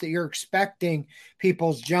process that you're expecting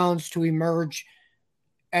Peoples-Jones to emerge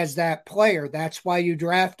as that player. That's why you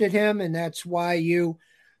drafted him, and that's why you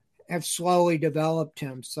have slowly developed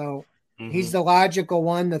him. So he's the logical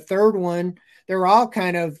one. The third one, they're all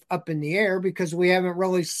kind of up in the air because we haven't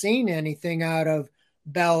really seen anything out of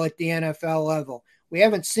Bell at the NFL level. We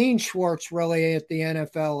haven't seen Schwartz really at the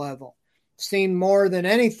NFL level. Seen more than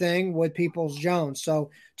anything with Peoples-Jones.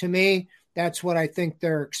 So to me, that's what I think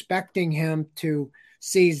they're expecting him to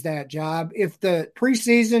seize that job. If the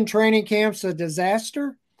preseason training camp's a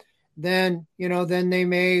disaster, then they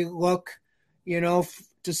may look,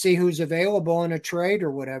 to see who's available in a trade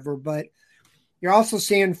or whatever. But you're also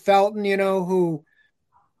seeing Felton, who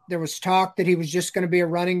there was talk that he was just going to be a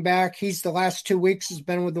running back. He's the last 2 weeks has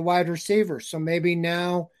been with the wide receiver. So maybe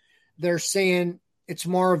now they're seeing it's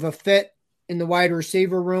more of a fit in the wide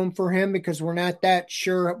receiver room for him because we're not that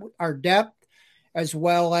sure our depth, as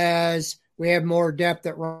well as we have more depth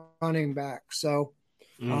at running back. So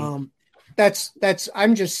I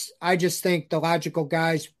just think the logical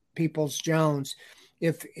guy's Peoples-Jones.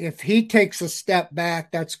 If he takes a step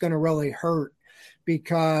back, that's going to really hurt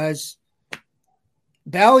because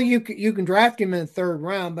Bell, you can draft him in the 3rd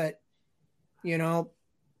round, but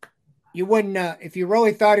you wouldn't if you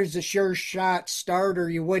really thought he was a sure shot starter,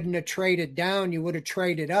 you wouldn't have traded down. You would have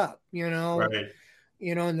traded up, right.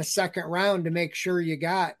 In the 2nd round to make sure you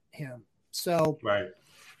got him. So, right.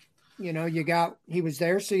 He was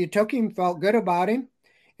there. So you took him, felt good about him,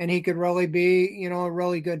 and he could really be, a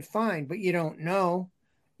really good find, but you don't know,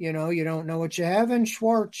 you don't know what you have in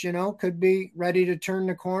Schwartz, could be ready to turn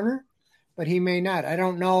the corner, but he may not. I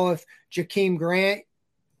don't know if Jakeem Grant,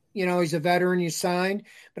 he's a veteran you signed,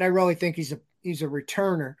 but I really think he's a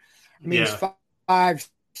returner. I mean, he's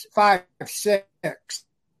 5'6".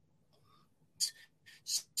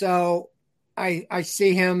 So I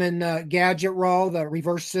see him in the gadget role, the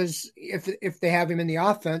reverses, if they have him in the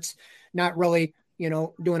offense, not really,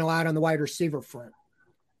 doing a lot on the wide receiver front.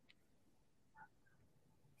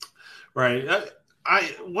 Right.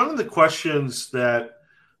 One of the questions that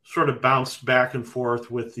sort of bounced back and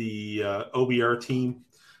forth with the OBR team,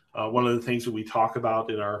 one of the things that we talk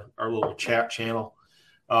about in our little chat channel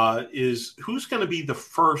is who's going to be the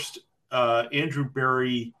first Andrew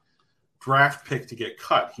Berry draft pick to get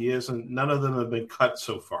cut. None of them have been cut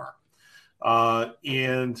so far.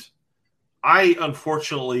 And I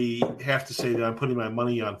unfortunately have to say that I'm putting my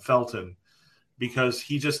money on Felton because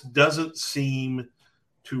he just doesn't seem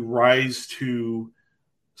to rise to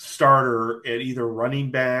starter at either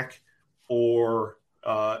running back or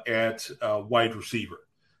at wide receiver.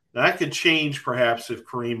 Now, that could change perhaps if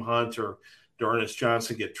Kareem Hunt or D'Ernest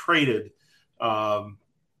Johnson get traded.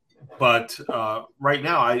 But right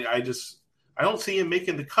now, I don't see him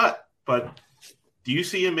making the cut. But do you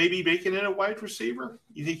see him maybe making it a wide receiver?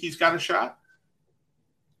 You think he's got a shot?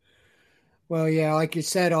 Well, yeah, like you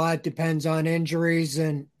said, a lot depends on injuries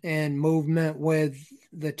and movement with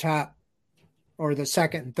the top or the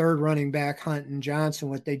 2nd and 3rd running back, Hunt and Johnson,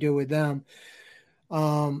 what they do with them.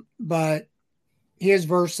 But he is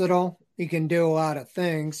versatile. He can do a lot of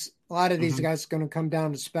things. A lot of these guys are going to come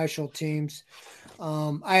down to special teams.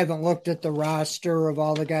 I haven't looked at the roster of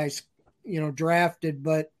all the guys, drafted,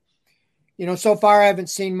 but, so far I haven't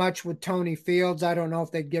seen much with Tony Fields. I don't know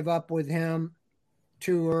if they'd give up with him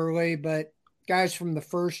too early, but guys from the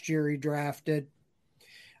first year he drafted.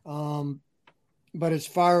 But as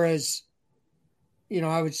far as,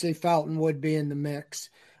 I would say Felton would be in the mix.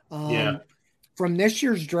 From this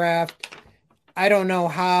year's draft, I don't know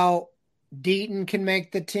how Deaton can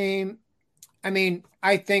make the team. I mean,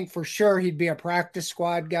 I think for sure he'd be a practice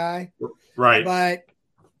squad guy. Right. But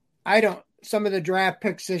some of the draft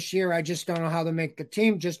picks this year, I just don't know how to make the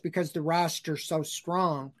team just because the roster's so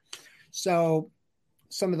strong. So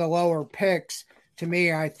some of the lower picks, to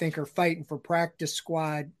me, I think are fighting for practice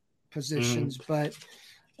squad positions. But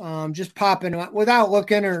just popping up without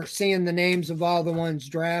looking or seeing the names of all the ones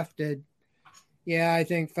drafted. Yeah, I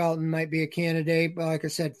think Felton might be a candidate, but like I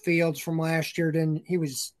said, Fields from last year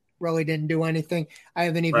really didn't do anything. I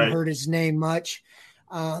haven't even heard his name much.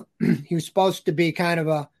 He was supposed to be kind of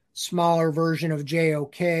a smaller version of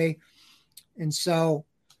JOK, and so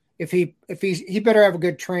if he better have a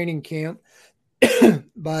good training camp.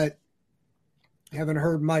 But haven't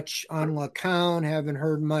heard much on LeCounte, haven't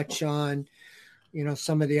heard much on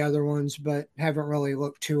some of the other ones, but haven't really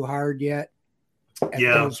looked too hard yet.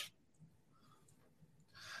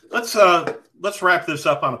 Let's wrap this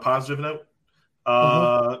up on a positive note.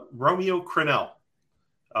 Romeo Crennel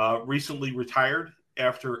recently retired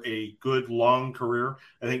after a good long career.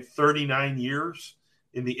 I think 39 years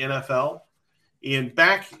in the NFL. And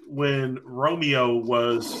back when Romeo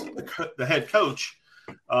was the head coach,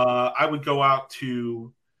 I would go out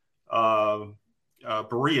to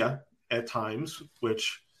Berea at times,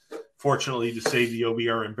 which fortunately to save the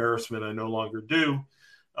OBR embarrassment, I no longer do.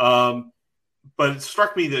 But it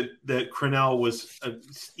struck me that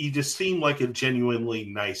Crennel he just seemed like a genuinely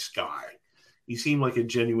nice guy. He seemed like a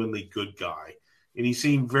genuinely good guy. And he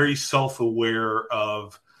seemed very self-aware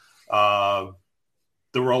of the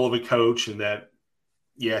role of a coach, and that,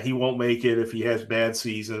 he won't make it if he has bad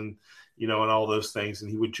season, and all those things.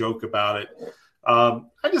 And he would joke about it. I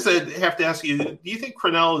just have to ask you, do you think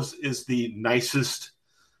Crennel is the nicest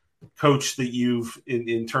coach that you've,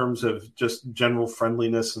 in terms of just general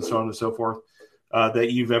friendliness and so on and so forth,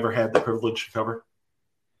 that you've ever had the privilege to cover?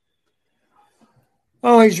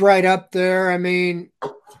 Oh, he's right up there. I mean,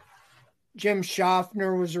 Jim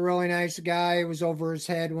Schaffner was a really nice guy. It was over his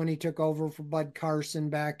head when he took over for Bud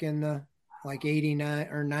Carson back in the 89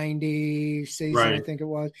 or 90 season, I think it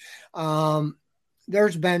was.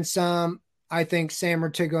 There's been some. I think Sam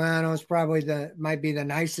Rutigliano is probably might be the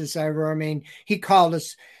nicest ever. I mean, he called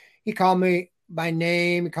me by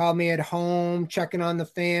name. He called me at home, checking on the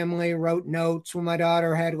family, wrote notes when my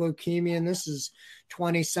daughter had leukemia. And this is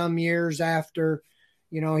 20 some years after,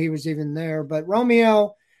 he was even there. But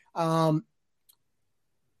Romeo, I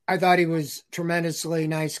thought he was tremendously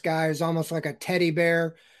nice guy. He was almost like a teddy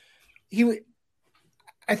bear. I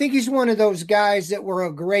think he's one of those guys that were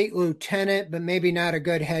a great lieutenant, but maybe not a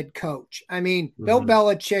good head coach. I mean, Bill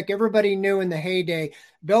Belichick, everybody knew in the heyday,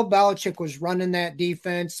 Bill Belichick was running that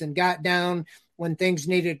defense and got down when things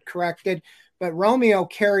needed corrected. But Romeo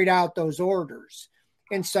carried out those orders.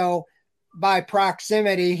 And so by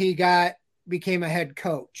proximity, he became a head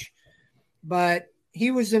coach. But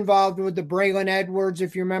he was involved with the Braylon Edwards.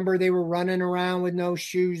 If you remember, they were running around with no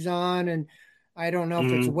shoes on, and I don't know if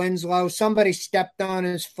it's Winslow. Somebody stepped on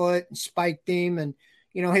his foot and spiked him. And,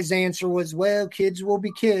 his answer was, well, kids will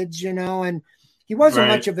be kids, and he wasn't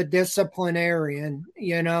much of a disciplinarian,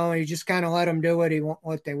 he just kind of let them do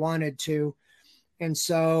what they wanted to. And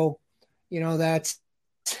so, he was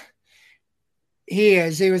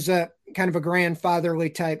a kind of a grandfatherly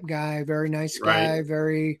type guy, very nice guy,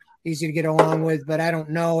 very easy to get along with, but I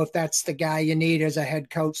don't know if that's the guy you need as a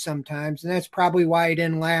head coach sometimes. And that's probably why he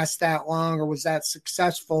didn't last that long or was that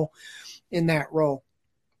successful in that role.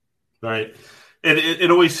 Right.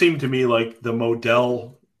 It always seemed to me like the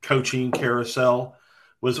Modell coaching carousel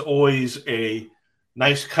was always a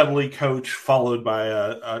nice, cuddly coach followed by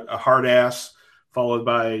a hard ass, followed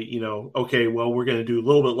by, okay, well, we're going to do a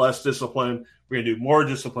little bit less discipline. We're going to do more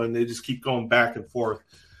discipline. They just keep going back and forth.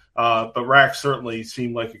 But Rack certainly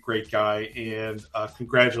seemed like a great guy, and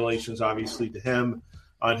congratulations, obviously, to him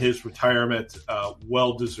on his retirement.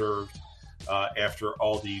 Well-deserved after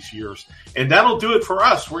all these years. And that'll do it for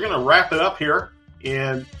us. We're going to wrap it up here,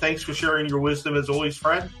 and thanks for sharing your wisdom as always,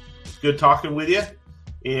 Fred. Good talking with you.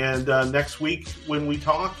 And next week when we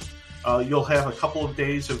talk, you'll have a couple of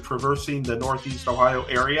days of traversing the Northeast Ohio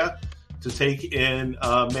area to take in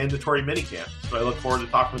mandatory minicamp. So I look forward to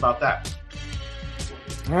talking about that.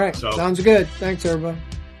 All right. Sounds good. Thanks, everybody.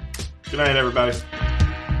 Good night, everybody.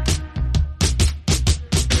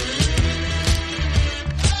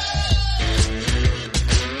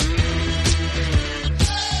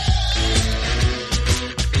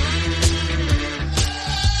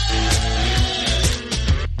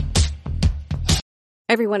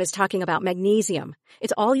 Everyone is talking about magnesium.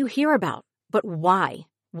 It's all you hear about. But why?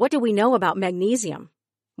 What do we know about magnesium?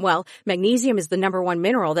 Well, magnesium is the number one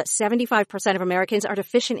mineral that 75% of Americans are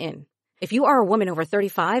deficient in. If you are a woman over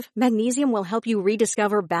 35, magnesium will help you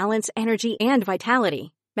rediscover balance, energy, and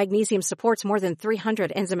vitality. Magnesium supports more than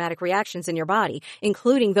 300 enzymatic reactions in your body,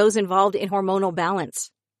 including those involved in hormonal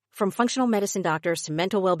balance. From functional medicine doctors to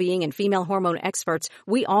mental well-being and female hormone experts,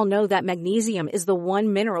 we all know that magnesium is the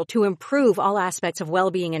one mineral to improve all aspects of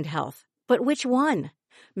well-being and health. But which one?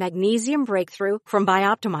 Magnesium Breakthrough from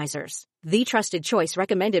Bioptimizers, the trusted choice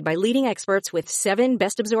recommended by leading experts with 7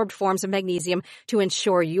 best-absorbed forms of magnesium to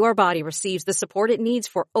ensure your body receives the support it needs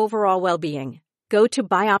for overall well-being. Go to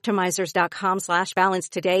bioptimizers.com/balance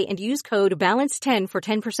today and use code BALANCE10 for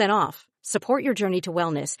 10% off. Support your journey to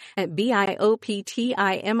wellness at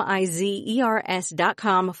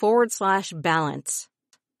bioptimizers.com/balance.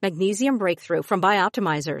 Magnesium Breakthrough from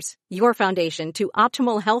Bioptimizers, your foundation to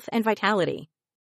optimal health and vitality.